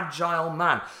agile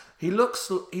man. He looks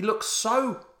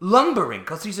so lumbering,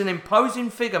 because he's an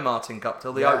imposing figure, Martin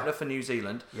Guptill, the opener for New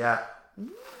Zealand. Yeah.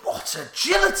 What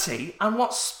agility and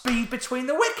what speed between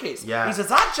the wickets. Yeah. He's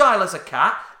as agile as a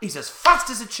cat. He's as fast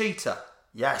as a cheetah.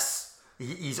 Yes.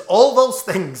 He's all those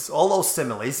things, all those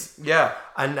similes. Yeah.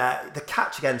 And the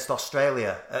catch against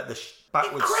Australia at the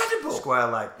backwards Incredible. square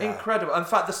leg. There. Incredible. In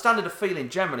fact, the standard of feeling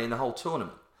generally in the whole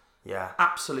tournament. Yeah.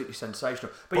 Absolutely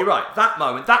sensational. But you're right, that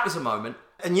was a moment.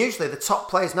 And usually the top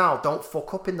players now don't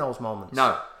fuck up in those moments.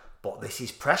 No. But this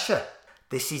is pressure.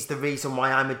 This is the reason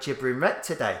why I'm a gibbering wreck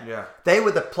today. Yeah. They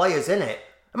were the players in it.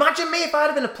 Imagine me if I'd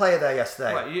have been a player there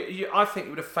yesterday. Well, I think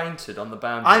you would have fainted on the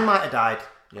boundary. I might have died.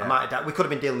 Yeah. I might have died. We could have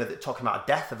been dealing with it, talking about a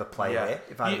death of a player here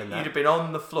if I'd have been there. You'd have been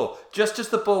on the floor. Just as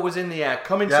the ball was in the air,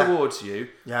 coming Yeah. towards you.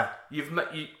 Yeah.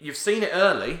 You've seen it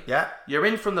early. Yeah. You're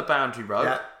in from the boundary rope.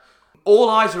 Yeah. All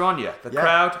eyes are on you. The Yeah.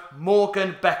 crowd,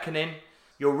 Morgan beckoning.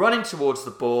 You're running towards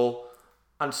the ball,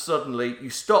 and suddenly you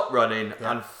stop running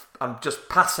and just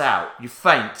pass out. You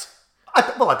faint. I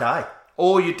die.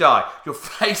 Or you die. You're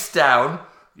face down.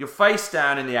 You're face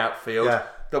down in the outfield. Yeah.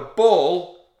 The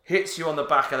ball hits you on the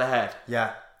back of the head.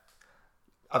 Yeah.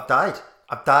 I've died.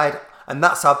 And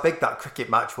that's how big that cricket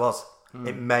match was.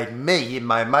 It made me, in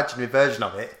my imaginary version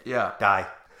of it, die.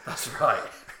 That's right.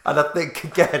 And I think,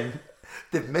 again,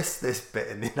 they've missed this bit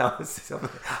in the analysis.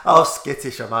 How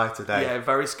skittish am I today? Yeah,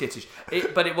 very skittish.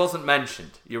 But it wasn't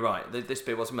mentioned. You're right. This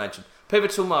bit wasn't mentioned.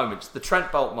 Pivotal moments. The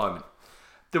Trent Boult moment.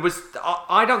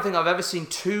 I don't think I've ever seen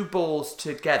two balls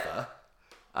together.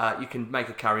 You can make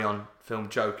a carry-on film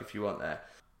joke if you want there.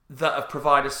 That have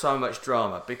provided so much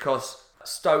drama because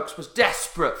Stokes was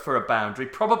desperate for a boundary,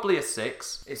 probably a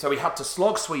 6. So he had to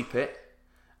slog sweep it,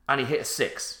 and he hit a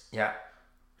 6. Yeah.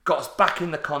 Got us back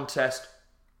in the contest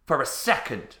for a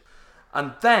second.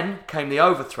 And then came the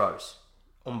overthrows.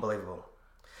 Unbelievable.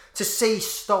 To see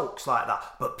Stokes like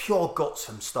that, but pure guts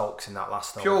from Stokes in that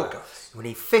last over. Pure guts. We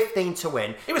need 15 to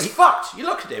win. He was fucked. You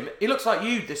look at him, he looks like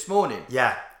you this morning.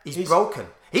 Yeah, he's broken.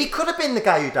 He could have been the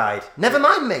guy who died. Never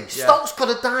mind me. Stokes could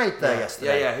have died there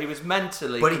yesterday. Yeah. He was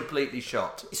mentally completely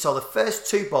shot. So the first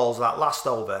 2 balls of that last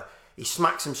over, he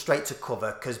smacks them straight to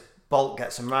cover because Boult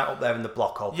gets them right up there in the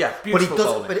block hole. Yeah, beautiful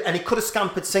bowling. And he could have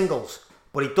scampered singles,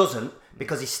 but he doesn't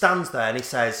because he stands there and he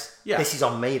says, this is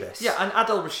on me, this. Yeah, and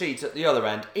Adil Rashid's at the other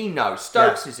end. He knows.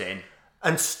 Stokes is in.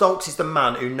 And Stokes is the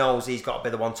man who knows he's got to be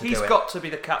the one to do it. He's got to be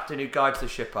the captain who guides the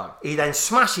ship home. He then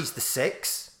smashes the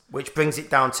 6, which brings it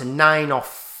down to 9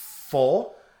 off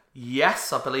 4.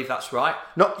 Yes, I believe that's right.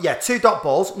 2 dot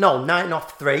balls. No, 9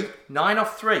 off 3. 9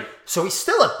 off 3. So it's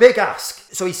still a big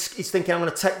ask. So he's thinking, I'm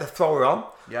going to take the thrower on.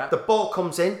 Yeah. The ball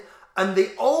comes in, and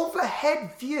the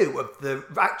overhead view of the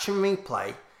action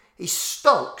replay is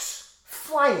Stokes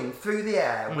flying through the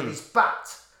air with his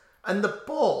bat, and the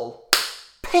ball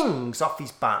pings off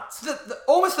his bat.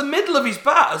 Almost the middle of his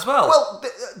bat as well. Well,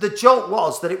 the joke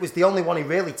was that it was the only one he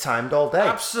really timed all day.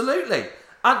 Absolutely.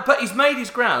 But he's made his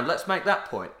ground. Let's make that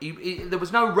point. There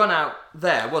was no run out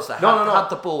there, was there? No. Had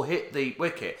the ball hit the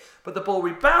wicket, but the ball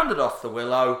rebounded off the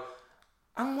willow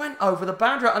and went over the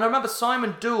boundary. And I remember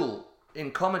Simon Doull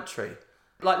in commentary,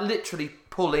 like literally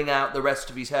pulling out the rest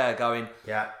of his hair, going,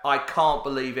 I can't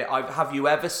believe it. Have you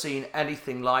ever seen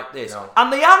anything like this? No.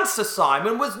 And the answer,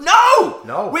 Simon, was no.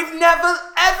 No. We've never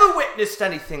ever witnessed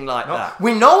anything like that.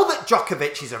 We know that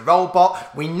Djokovic is a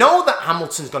robot. We know that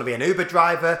Hamilton's going to be an Uber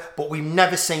driver, but we've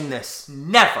never seen this.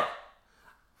 Never.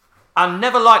 And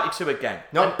never likely to again.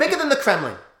 No, bigger than the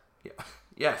Kremlin.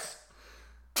 Yes.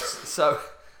 So...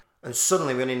 And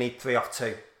suddenly we only need 3 off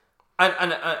 2.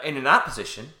 And in that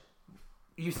position,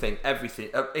 you think everything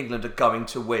England are going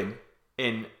to win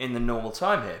in the normal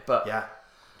time here, but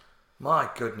my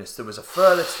goodness, there was a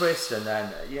further twist, and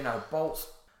then Boult's,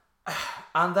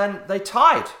 and then they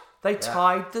tied. They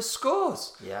tied the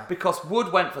scores because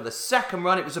Wood went for the second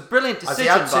run. It was a brilliant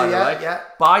decision, by the way,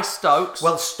 by Stokes.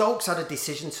 Well, Stokes had a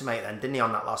decision to make then, didn't he,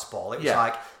 on that last ball? It was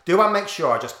like, do I make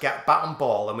sure I just get bat and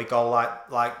ball and we go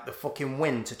like the fucking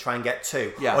wind to try and get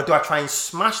 2? Yeah. Or do I try and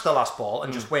smash the last ball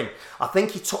and just win? I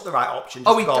think he took the right option.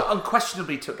 He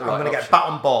unquestionably took the right option. I'm going to get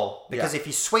bat and ball because if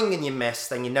you swing and you miss,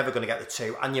 then you're never going to get the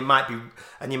 2, and you might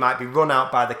be run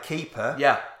out by the keeper.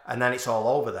 Yeah. And then it's all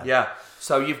over then. Yeah.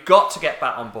 So you've got to get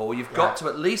bat on ball. You've got to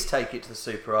at least take it to the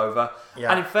super over.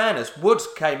 Yeah. And in fairness,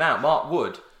 Mark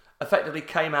Wood, effectively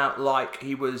came out like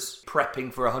he was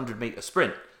prepping for a 100-metre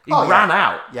sprint. He ran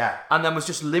out and then was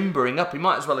just limbering up. He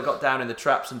might as well have got down in the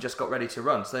traps and just got ready to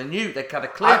run. So they knew they had a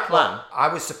clear plan.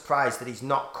 I was surprised that he's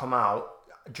not come out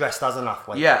dressed as an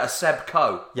athlete. Yeah, a Seb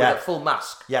Coe with a full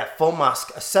mask. Yeah, full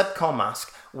mask, a Seb Coe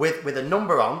mask with a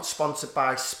number on, sponsored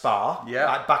by Spar. Yeah.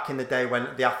 Like back in the day when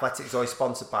the Athletics always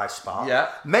sponsored by Spar. Yeah.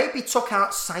 Maybe took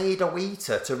out Saeed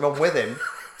Owita to run with him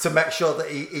to make sure that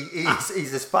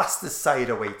he's as fast as Saeed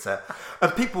Owita.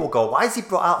 And people will go, why has he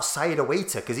brought out Saeed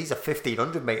Owita? Because he's a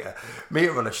 1500 metre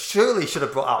runner. Surely he should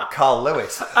have brought out Carl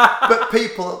Lewis. But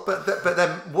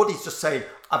then Woody's just saying,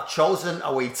 I've chosen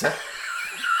Owita.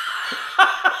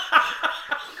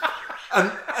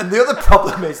 And the other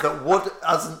problem is that Wood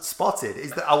hasn't spotted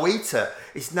is that Owita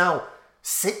is now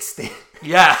 60.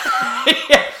 Yeah.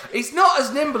 He's not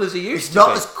as nimble as he used He's to not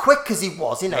be. as quick as he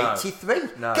was in '83.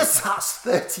 No. Because that's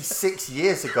 36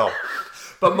 years ago.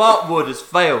 But Mark Wood has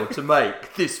failed to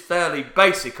make this fairly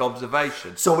basic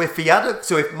observation. So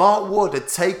if Mark Wood had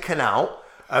taken out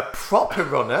a proper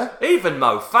runner, Even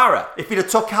Mo Farah. if he'd have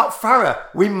took out Farah,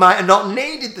 we might have not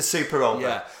needed the super over.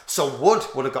 Yeah. So Wood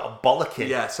would have got a bollocking.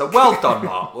 Yeah, so well done,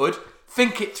 Mark Wood.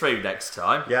 Think it through next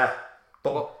time. Yeah.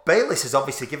 But Bayliss has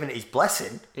obviously given it his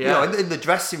blessing. Yeah. You know, in the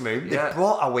dressing room, Yeah. they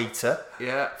brought Awita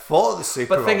Yeah. for the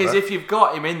super But the thing is, over. if you've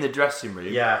got him in the dressing room,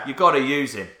 Yeah. you've got to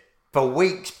use him. For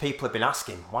weeks, people have been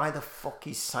asking, why the fuck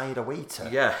is Said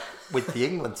Awita Yeah. with the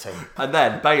England team? And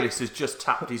then Bayliss has just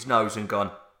tapped his nose and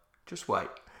gone, just wait.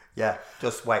 Yeah,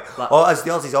 just wait. Or as the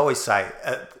Aussies always say,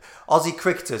 Aussie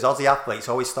cricketers, Aussie athletes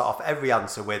always start off every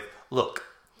answer with, look,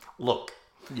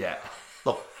 Yeah.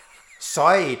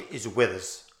 Said is with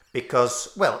us because,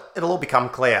 well, it'll all become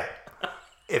clear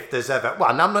if there's ever... Well,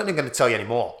 and I'm not even going to tell you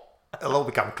anymore. It'll all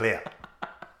become clear.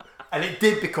 And it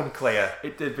did become clear.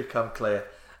 It did become clear.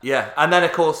 Yeah, and then,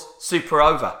 of course, super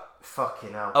over.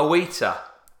 Fucking hell. Awita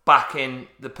back in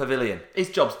the pavilion. His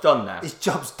job's done now. His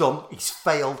job's done. He's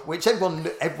failed, which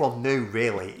everyone knew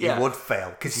really Yeah. he would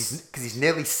fail because he's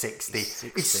nearly 60. He's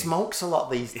 60. He smokes a lot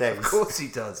these days. Of course he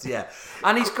does, yeah.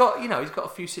 And he's got a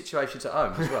few situations at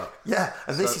home as well. Yeah,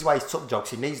 and this is why he's took jobs.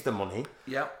 He needs the money.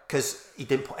 Yeah. Because he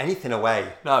didn't put anything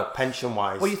away. No.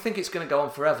 Pension-wise. Well, you think it's going to go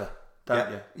on forever, don't Yeah.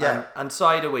 you? Yeah. And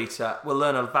Said Awita will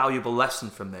learn a valuable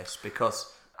lesson from this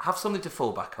because have something to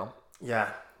fall back on. Yeah.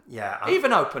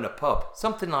 Even open a pub,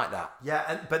 something like that.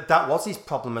 Yeah, but that was his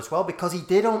problem as well because he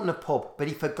did open a pub, but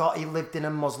he forgot he lived in a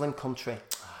Muslim country.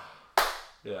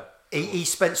 Yeah. He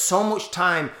spent so much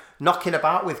time knocking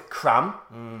about with Cram,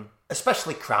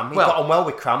 especially Cram. He Well, got on well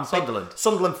with Cram. Sunderland. Big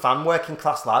Sunderland fan, working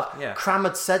class lad. Yeah. Cram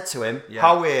had said to him, Yeah.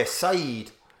 Howie,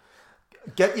 Said,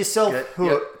 get yourself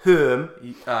Yeah. home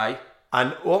Aye.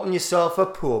 and open yourself a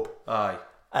pub. Aye.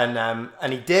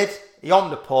 And he did. He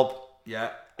opened a pub.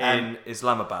 Yeah. In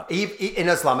Islamabad. In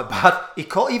Islamabad. He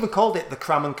even called it the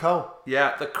Cram and Co.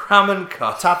 Yeah, the Cram and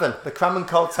Cut. Tavern. The Cram and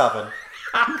Co. Tavern.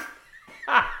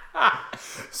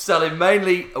 Selling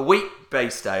mainly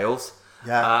wheat-based ales.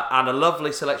 Yeah. And a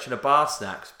lovely selection of bar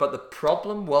snacks. But the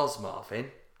problem was,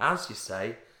 Marvin, as you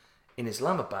say, in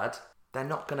Islamabad, they're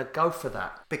not going to go for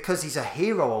that. Because he's a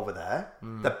hero over there.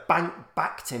 The bank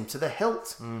backed him to the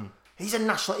hilt. He's a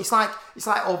national... It's like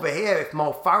over here, if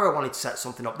Mo Farah wanted to set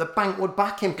something up, the bank would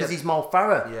back him because he's Mo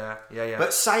Farah. Yeah.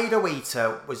 But Said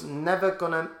Awita was never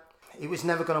going to... It was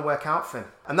never going to work out for him.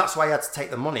 And that's why he had to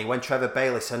take the money when Trevor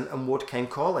Bayliss and Wood came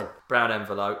calling. Brown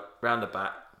envelope, round the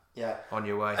back, Yeah. on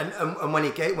your way. And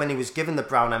when he was given the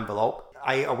brown envelope,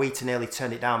 Awita nearly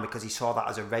turned it down because he saw that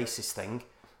as a racist thing,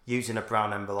 using a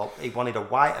brown envelope. He wanted a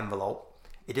white envelope.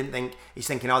 He's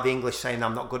thinking, the English saying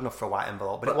I'm not good enough for a white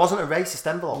envelope. But it wasn't a racist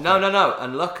envelope. No.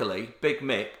 And luckily, Big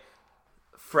Mick,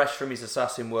 fresh from his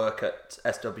assassin work at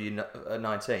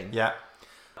SW19, Yeah.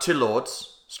 to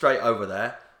Lords, straight over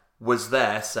there, was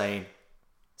there saying,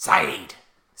 Said,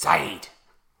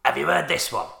 have you heard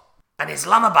this one? An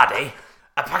Islamabadi,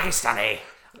 a Pakistani,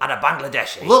 and a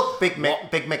Bangladeshi. Look, Big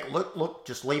Mick, look,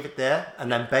 just leave it there.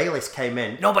 And then Bayliss came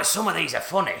in. No, but some of these are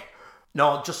funny.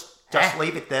 No, just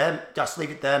leave it there. Just leave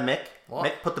it there, Mick. What?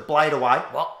 Mick, put the blade away.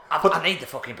 What? I need the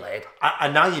fucking blade.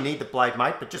 And now you need the blade,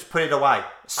 mate, but just put it away.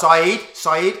 Said's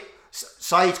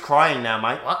crying now,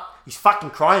 mate. What? He's fucking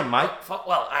crying, mate.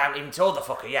 Well, I haven't even told the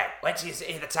fucker yet. Wait till you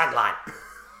hear the tagline.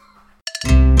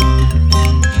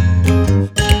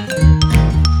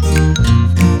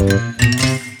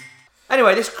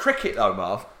 Anyway, this cricket though,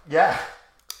 Marv. Yeah.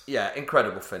 Yeah,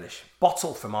 incredible finish.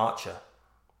 Bottle from Archer.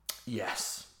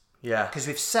 Yes. Yeah. Because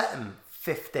we've set them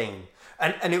 15.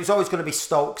 And it was always going to be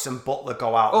Stokes and Butler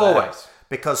go out there. Always.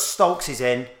 Because Stokes is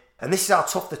in. And this is how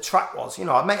tough the track was. You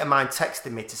know, a mate of mine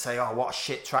texted me to say, what a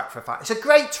shit track for a final. It's a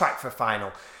great track for a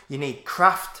final. You need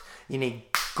craft. You need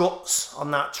guts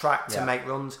on that track to make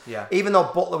runs. Yeah. Even though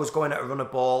Butler was going at a runner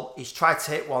ball, he's tried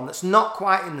to hit one that's not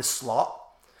quite in the slot.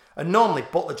 And normally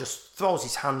Butler just throws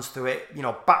his hands through it. You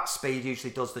know, bat speed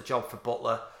usually does the job for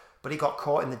Butler. But he got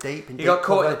caught in the deep. He got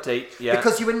caught in the deep, yeah.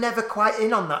 Because you were never quite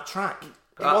in on that track.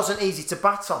 It wasn't easy to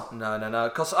bat on. No.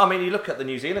 Because, I mean, you look at the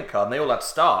New Zealand card and they all had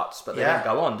starts, but they didn't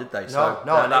go on, did they? So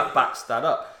No. that backs that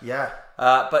up. Yeah.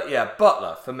 But yeah,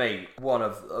 Butler, for me, one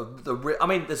of the... I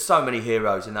mean, there's so many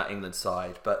heroes in that England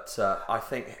side, but I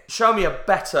think... Show me a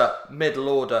better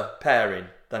middle-order pairing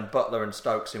than Butler and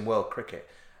Stokes in world cricket.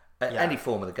 At any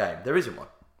form of the game. There isn't one.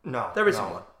 No. There isn't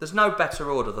one. There's no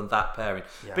better order than that pairing.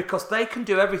 Yeah. Because they can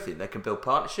do everything. They can build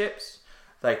partnerships.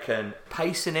 They can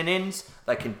pace in innings.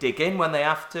 They can dig in when they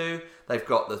have to. They've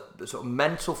got the sort of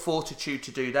mental fortitude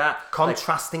to do that.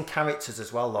 Contrasting characters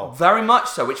as well, though. Very much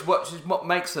so, which is what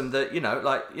makes them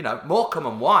Morecambe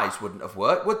and Wise wouldn't have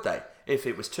worked, would they? If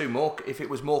it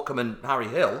was Morecambe and Harry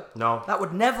Hill, No. that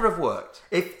would never have worked.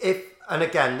 And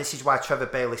again, this is why Trevor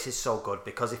Bayliss is so good,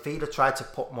 because if he'd have tried to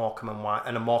put Morecambe and Wise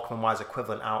and a Morecambe and Wise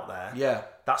equivalent out there, Yeah.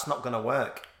 that's not going to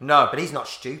work. No. But he's not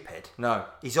stupid. No.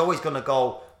 He's always going to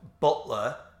go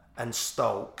Butler and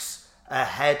Stokes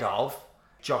ahead of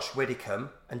Josh Widdicombe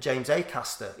and James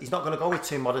Acaster. He's not going to go with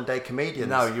two modern day comedians.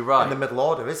 No, you're right. In the middle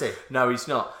order, is he? No, he's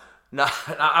not. No,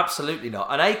 absolutely not.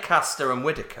 And Acaster and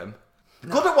Widdicombe.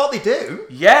 Good at what they do.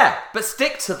 Yeah, but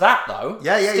stick to that though.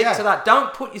 Yeah. Stick to that.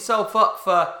 Don't put yourself up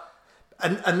for.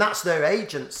 And that's their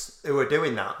agents who are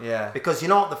doing that. Yeah. Because you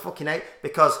know what the fucking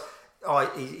because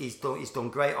he's done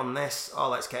great on this. Oh,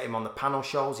 let's get him on the panel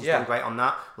shows. He's done great on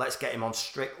that. Let's get him on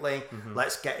Strictly.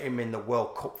 Let's get him in the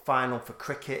World Cup final for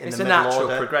cricket in the middle order. It's a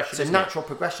natural progression. It's a natural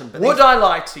progression. But Would I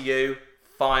lie to you?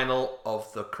 Final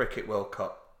of the Cricket World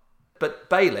Cup. But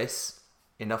Bayliss,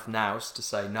 enough nows to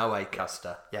say no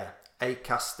Acaster. Yeah,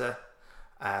 Acaster,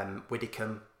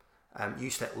 Widdicombe.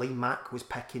 Used to Lee Mack was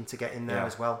pecking to get in there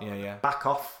as well. Yeah. Back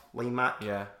off, Lee Mack.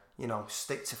 Yeah.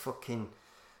 Stick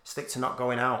to not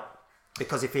going out.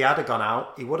 Because if he had gone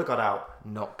out, he would have got out.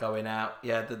 Not going out.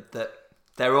 Yeah,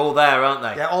 they're all there, aren't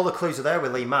they? Yeah, all the clues are there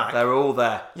with Lee Mack. They're all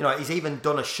there. He's even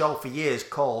done a show for years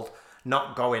called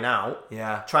Not Going Out.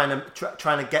 Yeah. Trying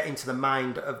to get into the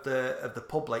mind of the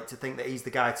public to think that he's the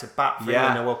guy to bat for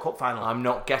in the World Cup final. I'm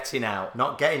not getting out.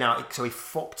 Not getting out, so he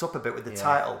fucked up a bit with the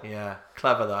title. Yeah.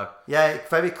 Clever though. Yeah,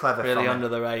 very clever. Really from under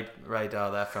the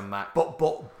radar there from Mac. But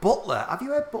Butler, have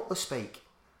you heard Butler speak?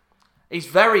 He's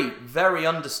very, very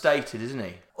understated, isn't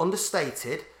he?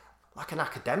 Understated, like an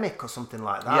academic or something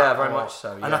like that. Yeah, very much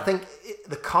so, And I think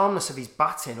the calmness of his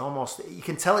batting, almost, you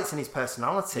can tell it's in his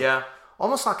personality. Yeah.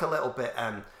 Almost like a little bit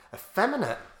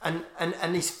effeminate.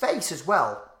 And his face as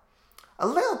well, a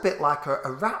little bit like a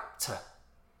raptor.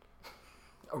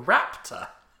 A raptor?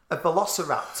 A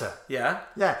velociraptor. Yeah.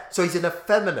 Yeah, so he's an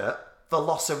effeminate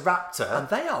velociraptor. And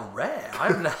they are rare.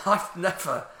 I've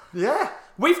never... Yeah.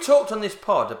 We've talked on this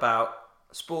pod about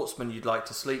sportsmen you'd like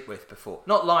to sleep with before.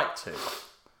 Not like to,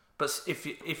 but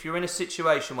if you're in a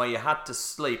situation where you had to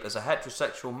sleep as a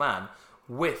heterosexual man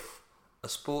with a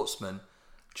sportsman,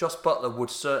 Jos Buttler would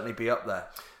certainly be up there.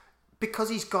 Because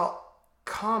he's got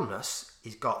calmness,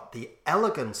 he's got the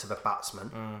elegance of a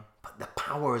batsman, but the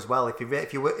power as well. If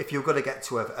you're going to get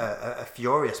to a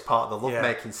furious part of the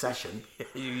lovemaking session,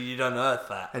 you'd unearth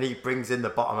that. and he brings in the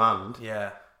bottom hand.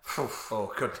 Yeah.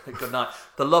 Oh, good night.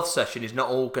 The love session is not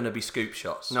all going to be scoop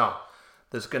shots. No.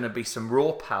 There's going to be some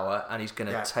raw power, and he's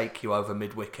going to take you over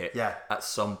mid-wicket at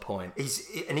some point.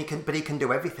 He can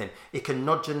do everything. He can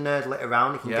nudge and nerdle it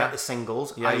around. He can get the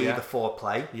singles, i.e. the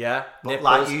foreplay. Yeah. But nipples.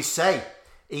 like you say,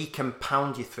 he can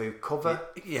pound you through cover.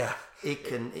 Yeah. He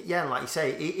can. Yeah, and like you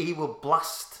say, he will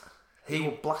blast. He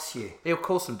will blast you. He'll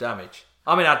cause some damage.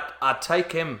 I mean, I'd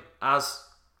take him as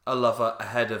a lover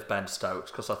ahead of Ben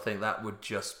Stokes, because I think that would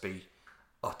just be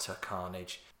utter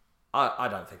carnage. I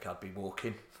don't think I'd be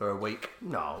walking for a week.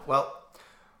 No,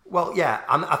 well, yeah.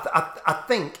 I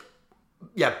think,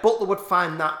 Butler would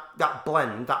find that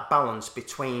blend, that balance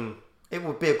between. It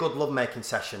would be a good lovemaking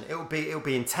session. It would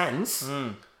be intense,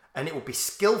 and it would be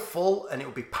skillful, and it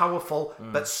would be powerful.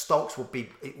 But Stokes would be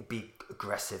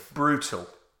aggressive, brutal,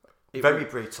 very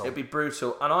brutal. It'd be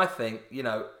brutal, and I think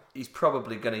he's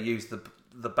probably going to use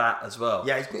the bat as well.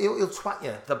 Yeah, he'll twat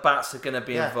you. The bats are going to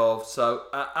be involved. So,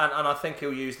 and I think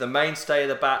he'll use the mainstay of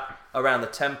the bat around the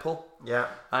temple. Yeah.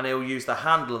 And he'll use the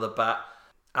handle of the bat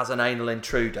as an anal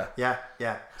intruder. Yeah.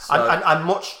 So,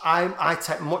 I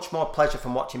take much more pleasure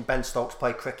from watching Ben Stokes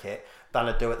play cricket than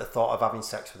I do at the thought of having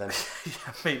sex with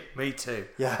him. me too.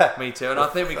 Yeah. Me too. And I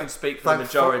think we can speak for the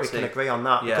majority. We can agree on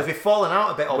that. Yeah. Because we've fallen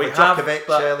out a bit over Djokovic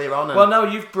earlier on. Well, no,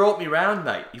 you've brought me round,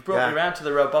 mate. You've brought me round to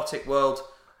the robotic world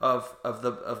of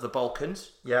the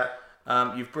Balkans. Yeah.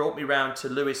 You've brought me round to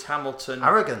Lewis Hamilton.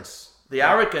 Arrogance. The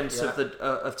arrogance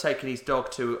of taking his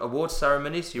dog to award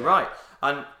ceremonies. You're right.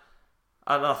 And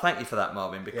I thank you for that,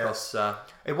 Marvin, because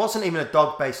it wasn't even a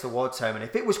dog-based award ceremony.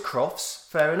 If it was Crufts,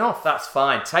 fair enough. That's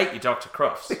fine. Take your dog to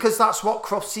Crufts. Because that's what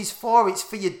Crufts is for. It's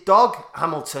for your dog,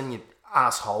 Hamilton, you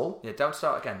asshole. Yeah, don't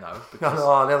start again though.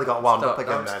 No, I nearly got wound up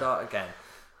again. Don't start again.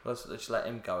 Let's let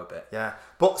him go a bit. Yeah,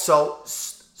 but so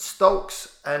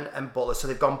Stokes and Butler, so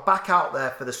they've gone back out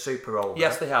there for the Super Over.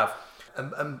 Yes, they have.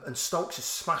 And Stokes has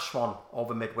smashed one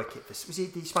over mid-wicket. Did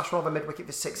he smash one over mid-wicket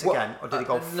for 6 again? Or did he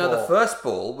go 4? No, the first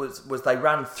ball was they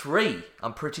ran 3.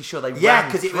 I'm pretty sure they ran 3. Yeah,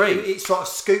 because it sort of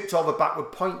scooped over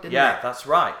backward point, didn't it? Yeah, that's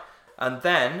right. And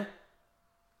then...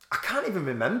 I can't even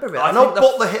remember it. I know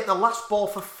Butler hit the last ball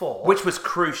for 4. Which was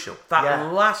crucial.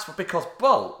 That last... Because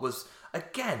Bolt was...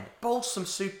 Again, bowled some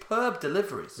superb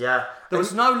deliveries. Yeah. There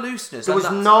was no looseness. There was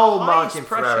no margin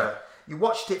for error. You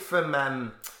watched it from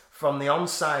the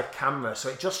onside camera, so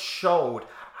it just showed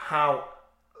how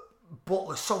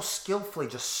Butler so skillfully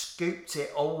just scooped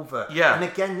it over. Yeah. And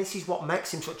again, this is what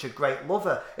makes him such a great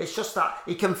lover. It's just that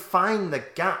he can find the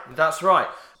gap. That's right.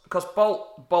 Because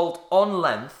Bolt bowled on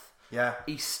length. Yeah.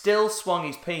 He still swung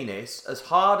his penis as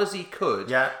hard as he could.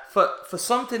 Yeah. For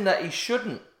something that he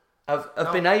shouldn't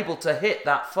have been able to hit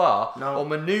that far or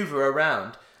manoeuvre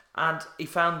around. And he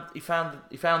found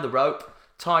the rope,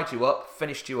 tied you up,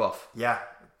 finished you off. Yeah.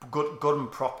 Good and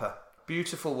proper.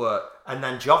 Beautiful work. And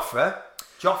then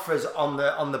Jofra's on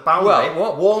the boundary,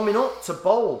 warming up to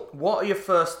bowl. What are your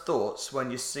first thoughts when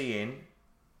you're seeing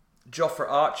Jofra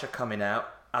Archer coming out?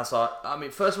 First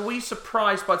of all, were you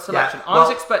surprised by the selection? Yeah, I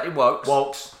was expecting Woakes.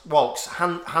 Woakes,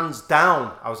 hands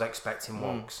down, I was expecting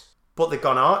Woakes. But they've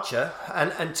gone Archer,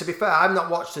 and to be fair, I've not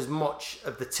watched as much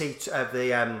of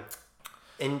the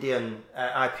Indian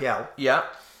IPL. Yeah.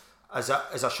 As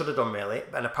I should have done, really.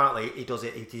 And apparently he does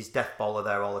it. He's death bowler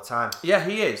there all the time. Yeah,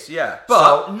 he is, yeah.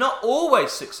 But not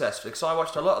always successful, because I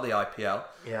watched a lot of the IPL.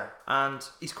 Yeah. And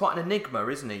he's quite an enigma,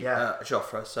 isn't he,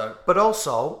 Jofra? So. But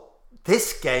also,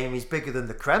 this game is bigger than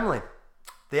the Kremlin.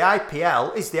 The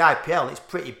IPL is the IPL. It's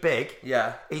pretty big.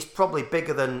 Yeah. It's probably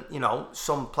bigger than,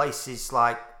 some places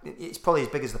like... It's probably as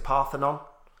big as the Parthenon.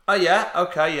 Oh, yeah?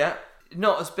 Okay, yeah.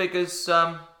 Not as big as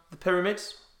the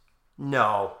pyramids?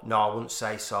 No, I wouldn't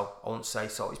say so.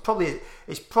 It's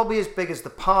probably as big as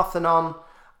the Parthenon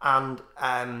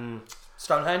and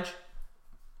Stonehenge.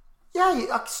 Yeah,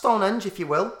 like Stonehenge, if you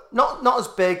will. Not as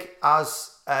big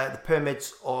as the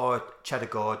pyramids or Cheddar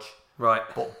Gorge, right?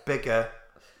 But bigger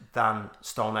than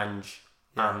Stonehenge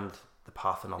and the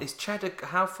Parthenon.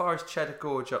 How far is Cheddar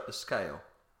Gorge up the scale?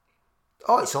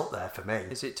 Oh, it's up there for me.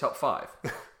 Is it top 5?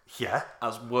 Yeah,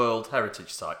 as World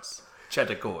Heritage Sites.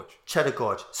 Cheddar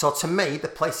Gorge. So to me, the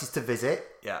places to visit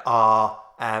are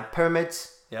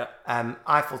pyramids,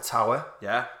 Eiffel Tower,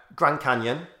 Grand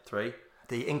Canyon, 3,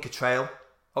 the Inca Trail.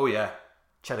 Oh yeah,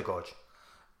 Cheddar Gorge.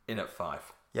 In at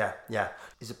 5. Yeah.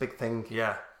 It's a big thing.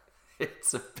 Yeah,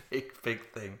 it's a big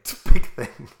thing. It's a big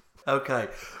thing. Okay.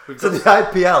 So the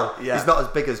IPL is not as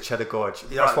big as Cheddar Gorge.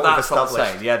 That's what we've established. What I'm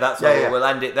saying. Yeah, that's what we'll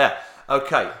end it there.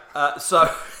 Okay. So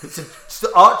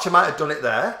Archer might have done it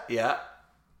there. Yeah.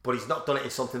 But he's not done it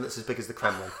in something that's as big as the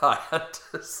Kremlin. I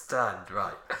understand,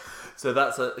 right. So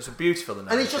it's a beautiful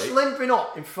analogy. And he's just limbering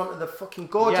up in front of the fucking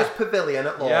gorgeous pavilion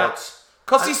at Lord's.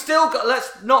 Because he's still got,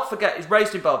 let's not forget, he's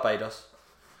raised in Barbados.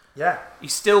 Yeah.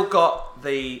 He's still got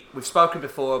we've spoken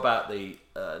before about the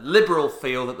liberal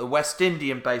feel that the West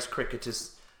Indian-based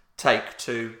cricketers take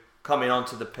to coming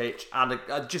onto the pitch and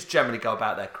just generally go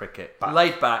about their cricket.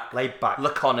 Laid back.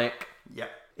 Laconic. Yeah.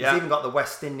 He's even got the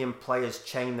West Indian players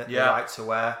chain that they like to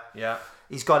wear. Yeah.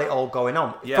 He's got it all going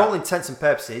on. For all intents and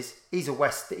purposes, he's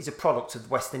a product of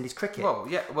West Indies cricket. Well,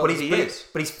 yeah, he is.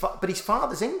 But his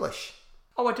father's English.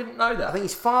 Oh, I didn't know that. I think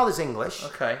his father's English.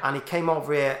 Okay. And he came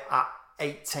over here at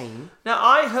 18. Now,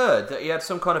 I heard that he had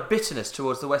some kind of bitterness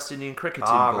towards the West Indian cricketing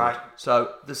board. Right.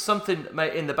 So there's something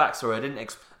in the backstory. I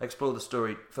didn't explore the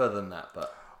story further than that,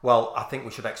 but... Well, I think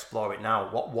we should explore it now.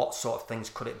 What sort of things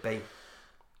could it be?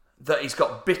 That he's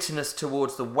got bitterness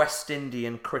towards the West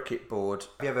Indian Cricket Board.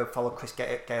 Have you ever followed Chris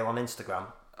Gale on Instagram?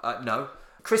 No.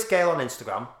 Chris Gale on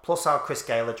Instagram, plus how Chris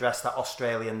Gale addressed that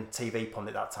Australian TV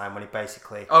pundit that time when he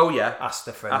basically asked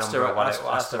her for a number or whatever.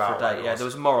 Asked her for a date, there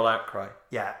was a moral outcry.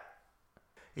 Yeah.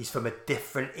 He's from a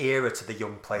different era to the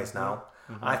young players now.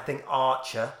 Mm-hmm. I think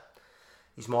Archer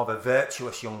is more of a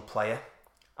virtuous young player.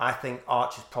 I think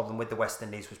Archer's problem with the West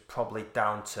Indies was probably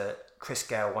down to Chris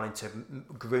Gale wanting to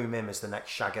groom him as the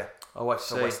next shagger for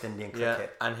West Indian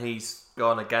cricket. And he's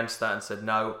gone against that and said,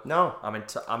 no,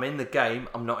 I'm in the game,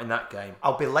 I'm not in that game.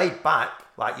 I'll be laid back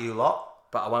like you lot.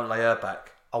 But I won't lay her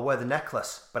back. I'll wear the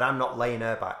necklace, but I'm not laying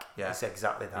her back. Yeah. It's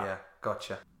exactly that. Yeah,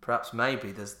 gotcha. Perhaps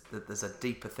maybe there's a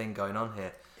deeper thing going on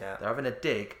here. Yeah. They're having a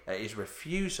dig at his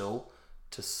refusal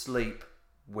to sleep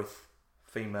with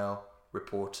female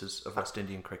reporters of West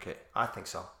Indian cricket. I think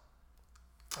so.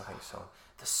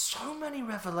 There's so many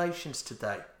revelations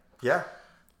today. Yeah.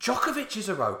 Djokovic is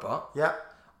a robot. Yeah.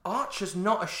 Archer's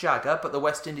not a shagger, but the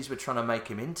West Indies were trying to make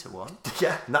him into one.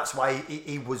 Yeah, and that's why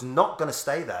he was not going to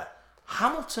stay there.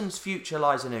 Hamilton's future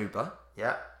lies in Uber.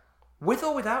 Yeah. with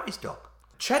or without his dog.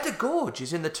 Cheddar Gorge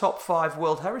is in the top 5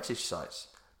 World Heritage Sites.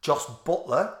 Josh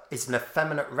Butler is an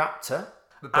effeminate raptor,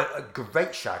 but a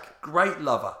great shag. Great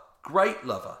lover.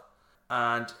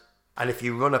 And if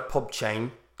you run a pub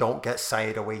chain, don't get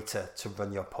Syed Owita to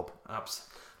run your pub.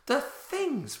 the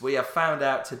things we have found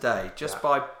out today just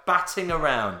by batting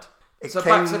around.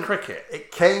 Back to cricket.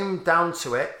 It came down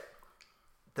to it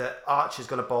that Archer's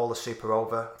going to bowl the super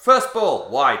over. First ball,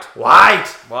 wide.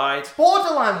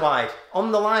 Borderline wide,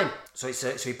 on the line. So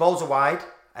he bowls a wide,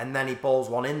 and then he bowls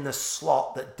one in the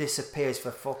slot that disappears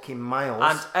for fucking miles.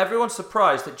 And everyone's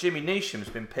surprised that Jimmy Neesham's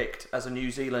been picked as a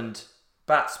New Zealand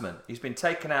batsman. He's been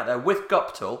taken out there with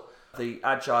Guptill, the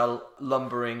agile,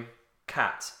 lumbering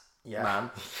cat man.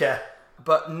 Yeah.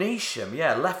 But Neesham,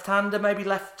 left-hander, maybe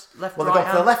left Well, right they've gone for the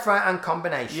hand. left-right hand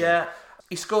combination. Yeah.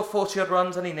 He scored 40-odd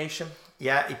runs, hasn't he, Neesham?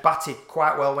 Yeah, he batted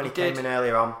quite well when he came did. in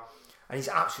earlier on. And he's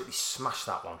absolutely smashed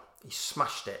that one. He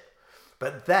smashed it.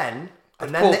 But then...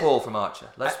 Poor ball from Archer.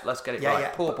 Let's get it right. Yeah,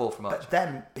 Poor ball from Archer. But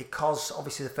then, because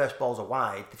obviously the first balls are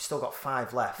wide, they've still got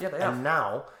 5 left. Yeah, they have. And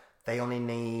now they only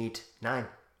need 9.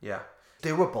 Yeah.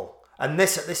 Doable. And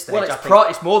this at this stage, Well,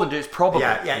 it's more than do. It's probable.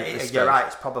 You're right.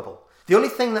 It's probable. The only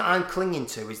thing that I'm clinging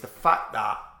to is the fact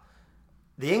that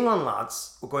the England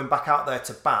lads were going back out there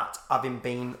to bat, having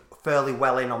been fairly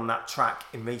well in on that track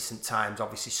in recent times.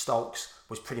 Obviously, Stokes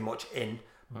was pretty much in.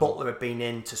 Butler had been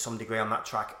in to some degree on that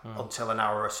track until an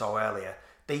hour or so earlier.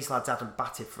 These lads hadn't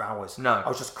batted for hours. No. I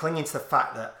was just clinging to the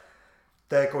fact that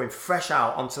they're going fresh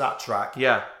out onto that track.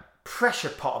 Yeah. Pressure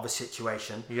pot of a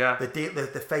situation. Yeah. They're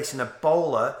facing a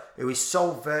bowler who is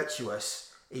so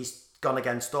virtuous. He's gone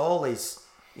against all his,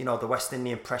 the West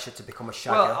Indian pressure to become a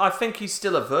shagger. Well, I think he's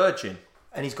still a virgin.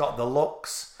 And he's got the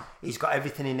looks. He's got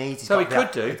everything he needs. He's So got he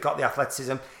could do. He's got the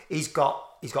athleticism. He's got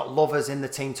lovers in the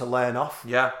team to learn off.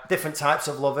 Yeah. Different types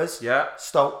of lovers. Yeah.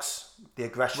 Stokes, the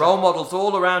aggression. Role models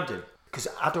all around him. Because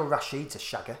Adil Rashid's a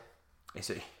shagger. Is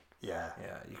he? Yeah.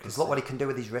 Yeah. You can Because look what he can do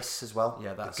with his wrists as well.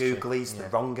 Yeah, that's the true. googlies, Yeah. the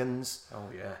wrongans. Oh,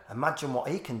 yeah. Imagine what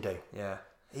he can do. Yeah.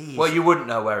 He's Well, you wouldn't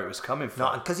know where it was coming from.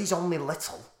 not, because he's only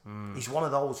little. He's one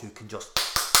of those who can just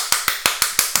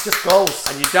goes.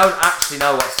 And you don't actually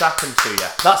know what's happened to you.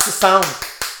 That's the sound.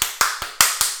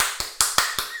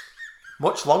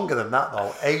 Much longer than that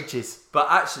though, ages. But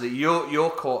actually, you're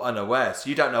caught unawares.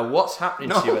 You don't know what's happening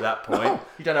No, to you at that point. no.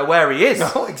 You don't know where he is.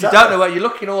 No, exactly. You don't know where you're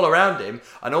looking all around him,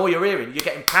 and all you're hearing, you're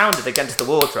getting pounded against the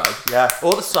wardrobe. Yeah.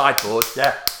 Or the sideboard.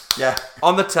 Yeah.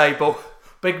 On the table.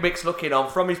 Big Mick's looking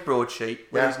on from his broadsheet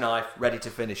with Yeah. his knife, ready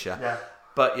to finish her. Yeah.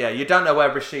 But yeah, you don't know where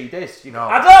Rashid is. No.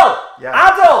 Adil! Yeah.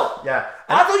 Adil! Yeah.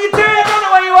 Adil, you're doing it! I don't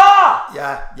know where you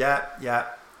are! Yeah.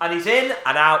 And he's in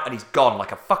and out and he's gone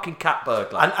like a fucking cat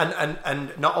burglar.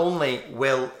 And not only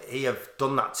will he have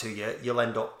done that to you,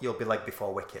 you'll be leg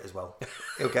before wicket as well.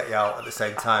 He'll get you out at the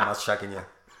same time as shagging you.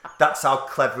 That's how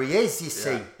clever he is, you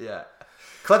see. Yeah.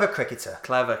 Clever cricketer.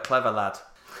 Clever lad.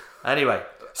 Anyway.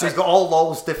 So he's got all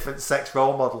those different sex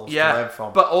role models to learn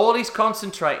from. But all he's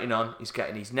concentrating on is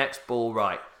getting his next ball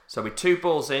right. So with 2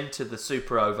 balls into the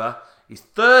super over, his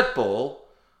third ball,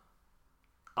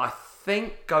 I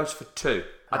think, goes for 2.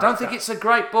 I don't think it's a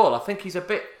great ball. I think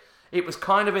it was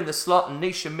kind of in the slot and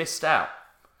Neesham missed out.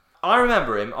 I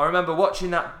remember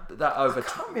watching that over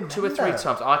 2 or 3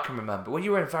 times. I can remember. Well,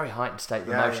 you were in a very heightened state of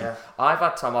emotion. Yeah.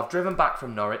 I've driven back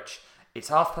from Norwich. It's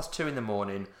 2:30 in the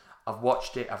morning. I've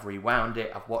watched it, I've rewound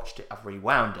it, I've watched it, I've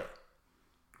rewound it.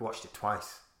 Watched it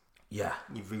twice. Yeah.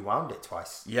 You've rewound it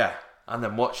twice. Yeah. And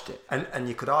then watched it. And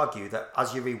you could argue that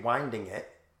as you're rewinding it,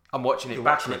 I'm watching it you're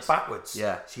backwards. watching it backwards.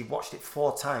 Yeah. So you've watched it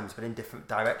 4 times, but in different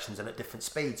directions and at different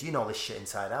speeds. You know this shit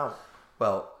inside out.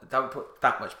 Well, don't put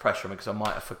that much pressure on me because I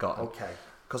might have forgotten. Okay.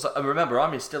 Because remember,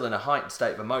 I'm still in a heightened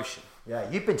state of emotion. Yeah,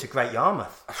 you've been to Great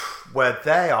Yarmouth, where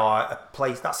they are a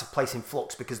place. That's a place in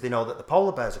flux because they know that the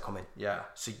polar bears are coming. Yeah.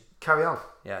 So carry on.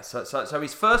 Yeah. So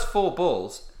his first 4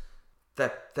 balls,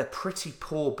 they're pretty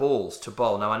poor balls to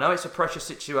bowl. Now I know it's a pressure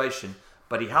situation,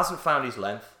 but he hasn't found his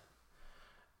length.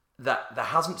 That there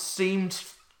hasn't seemed,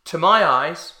 to my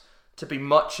eyes, to be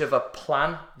much of a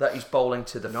plan that he's bowling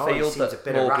to the field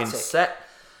that Morgan's set.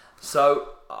 So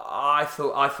I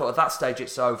thought at that stage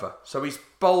it's over. So he's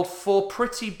bowled 4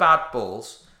 pretty bad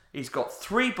balls. He's got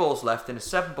 3 balls left in a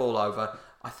 7-ball over.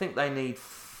 I think they need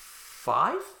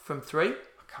 5 from 3. I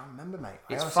can't remember, mate.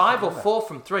 It's 5 or 4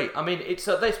 from 3. I mean, it's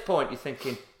at this point you're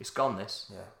thinking it's gone. This.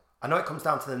 Yeah. I know it comes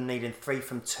down to them needing 3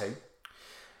 from 2,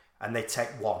 and they take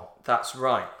 1. That's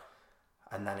right.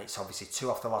 And then it's obviously 2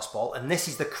 off the last ball. And this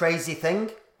is the crazy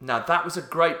thing. Now that was a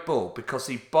great ball because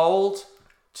he bowled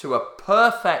to a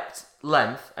perfect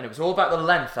length, and it was all about the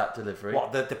length, that delivery.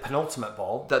 What, the penultimate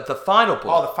ball? The final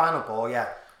ball. Oh, the final ball, yeah.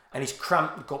 And he's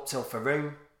cramped Guptill for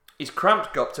room. He's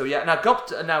cramped Guptill, yeah. Now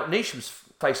Neesham's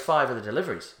faced 5 of the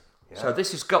deliveries. Yeah. So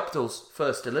this is Guptill's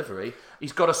first delivery.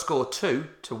 He's got to score 2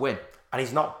 to win. And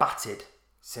he's not batted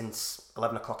since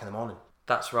 11 o'clock in the morning.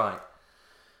 That's right.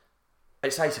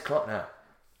 It's 8 o'clock now.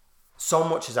 So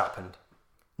much has happened.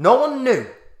 No one knew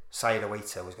Saeed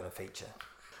Awita was going to feature.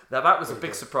 Now that was a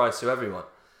big surprise to everyone.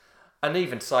 And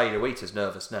even Saeed Awita's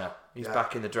nervous now. He's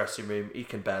back in the dressing room. He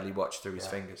can barely watch through his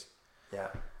fingers. Yeah.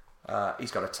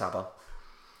 He's got a tab on.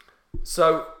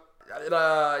 So,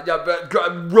 but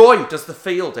Roy does the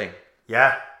fielding.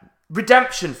 Yeah.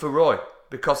 Redemption for Roy.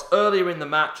 Because earlier in the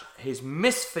match, his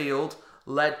misfield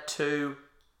led to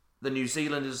the New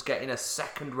Zealanders getting a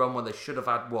second run when they should have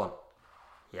had 1.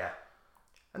 Yeah.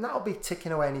 And that'll be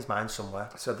ticking away in his mind somewhere.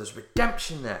 So there's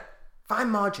redemption there. Fine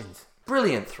margins.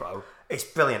 Brilliant throw. It's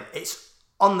brilliant. It's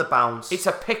on the bounce. It's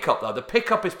a pickup though. The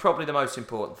pickup is probably the most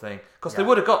important thing because they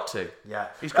would have got to. Yeah.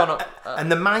 He's gone up.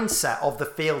 And the mindset of the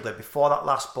fielder before that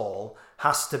last ball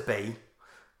has to be,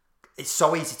 it's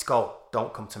so easy to go,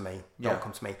 don't come to me, don't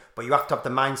come to me. But you have to have the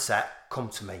mindset, come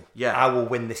to me. Yeah. I will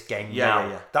win this game now.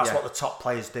 Yeah. That's what the top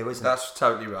players do, isn't it? That's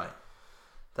totally right.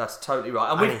 That's totally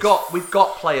right. And we've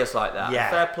got players like that. Yeah.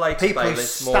 Fair play to people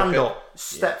Bayliss, who stand Morgan. up,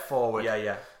 step forward.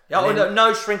 Yeah.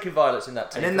 No shrinking violets in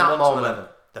that team. And in that moment,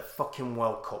 the fucking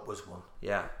World Cup was won.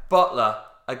 Yeah. Butler,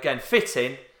 again,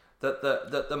 fitting that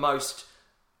the most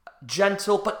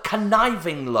gentle but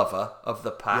conniving lover of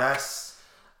the pack. Yes.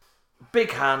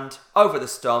 Big hand, over the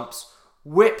stumps,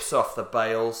 whips off the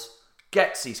bails,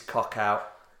 gets his cock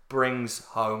out, brings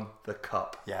home the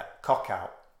cup. Yeah, cock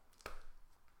out.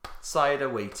 Saeed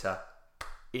Awita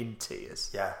in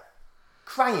tears. Yeah.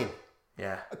 Crying.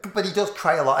 Yeah. But he does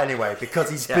cry a lot anyway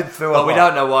because he's been through a lot. Well, we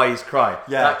don't know why he's crying.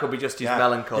 Yeah. That could be just his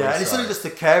melancholy Yeah, and it's side. only just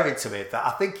occurring to me that I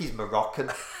think he's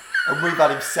Moroccan and we've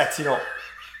had him setting up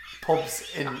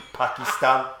pubs in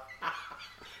Pakistan.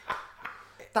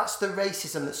 That's the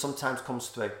racism that sometimes comes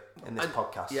through in this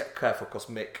podcast. Yeah, careful, because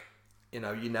Mick,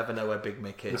 you never know where Big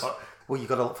Mick is. Well, you've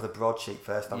got to look for the broadsheet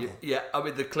first, haven't you? Yeah, I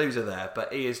mean, the clues are there,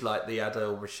 but he is like the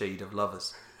Adil Rashid of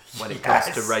lovers when it comes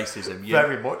to racism.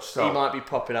 Very much so. He might be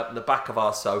popping up in the back of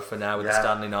our sofa now with a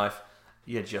Stanley knife.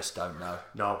 You just don't know.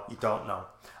 No, you don't know.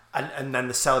 And then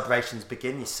the celebrations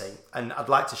begin, you see. And I'd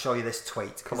like to show you this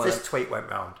tweet, because this tweet went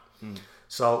round.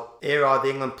 So, here are the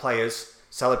England players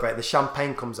celebrate. The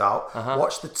champagne comes out.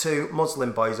 Watch the 2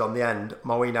 Muslim boys on the end,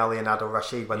 Moeen Ali and Adil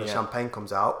Rashid, when the champagne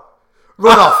comes out.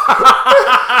 Run off!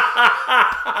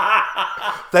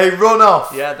 They run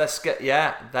off. Yeah,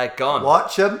 they're gone.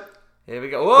 Watch them. Here we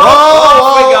go. Whoa,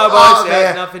 off we go, boys.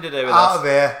 Yeah, nothing to do with out us. Of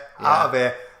here. Out of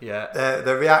here. Yeah.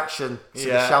 The reaction to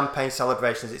the champagne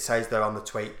celebrations, it says there on the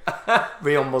tweet.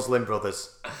 Real Muslim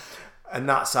brothers. And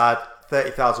that's had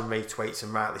 30,000 retweets,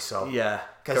 and rightly so. Yeah.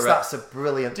 Because that's a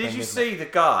brilliant thing. Did you see the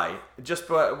guy, just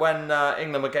when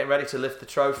England were getting ready to lift the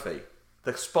trophy,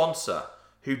 the sponsor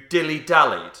who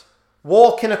dilly-dallied?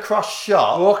 Walking across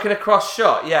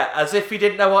shot, yeah, as if he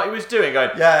didn't know what he was doing.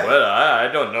 Going, well,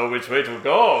 I don't know which way to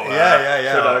go.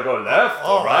 Yeah. Should I go left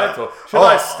or right? Or should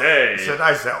I stay? Should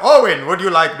I say, Owen, would you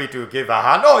like me to give a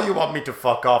hand? Oh, you want me to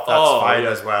fuck off? That's fine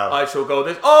as well. I shall go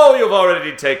this. Oh, you've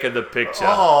already taken the picture.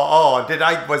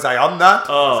 Was I on that?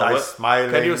 Was I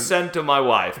smiling? Can you send to my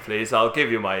wife, please? I'll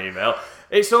give you my email.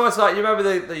 It's almost like, you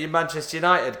remember the Manchester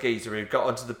United geezer who got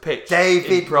onto the pitch?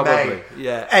 David May.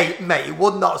 Yeah. Hey, mate, it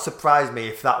would not surprise me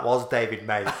if that was David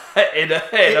May. in a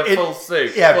full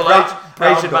suit. Yeah, full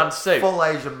Asian man suit. Full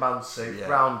Asian man suit,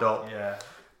 round up. Yeah.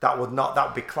 That would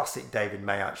be classic David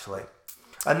May, actually.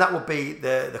 And that would be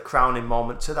the crowning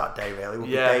moment to that day, really. Would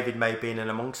be David May being in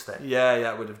amongst it.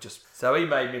 Yeah, it would have just... So he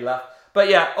made me laugh. But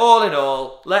yeah, all in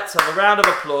all, let's have a round of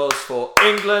applause for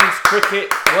England's cricket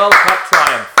World Cup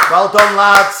triumph. Well done,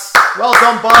 lads. Well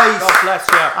done, boys. God bless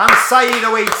you. And Saeed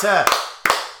Awita.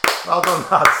 Well done,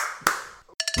 lads.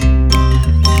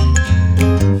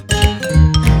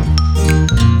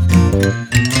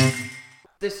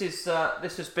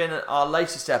 This has been our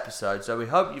latest episode, so we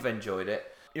hope you've enjoyed it.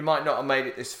 You might not have made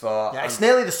it this far. Yeah, it's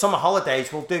nearly the summer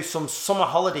holidays. We'll do some summer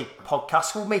holiday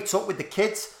podcasts. We'll meet up with the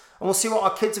kids and we'll see what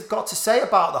our kids have got to say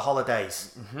about the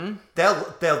holidays. Mm-hmm.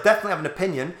 They'll definitely have an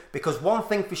opinion, because one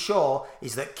thing for sure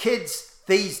is that kids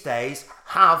these days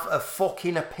have a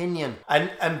fucking opinion.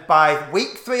 And by week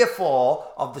 3 or 4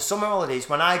 of the summer holidays,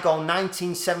 when I go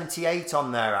 1978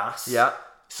 on their ass,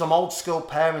 some old school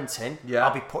parenting,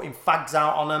 I'll be putting fags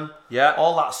out on them,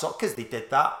 all that sort, because they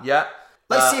did that.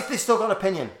 Let's see if they still got an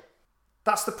opinion.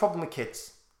 That's the problem with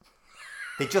kids.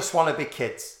 They just want to be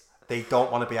kids. They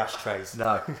don't want to be ashtrays.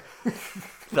 No.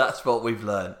 That's what we've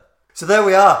learned. So there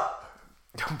we are.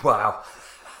 Wow.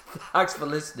 Thanks for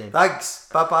listening. Thanks.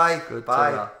 Bye-bye. Good.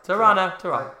 Bye. Ta-ra.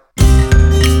 Ta-ra.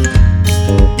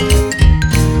 Bye.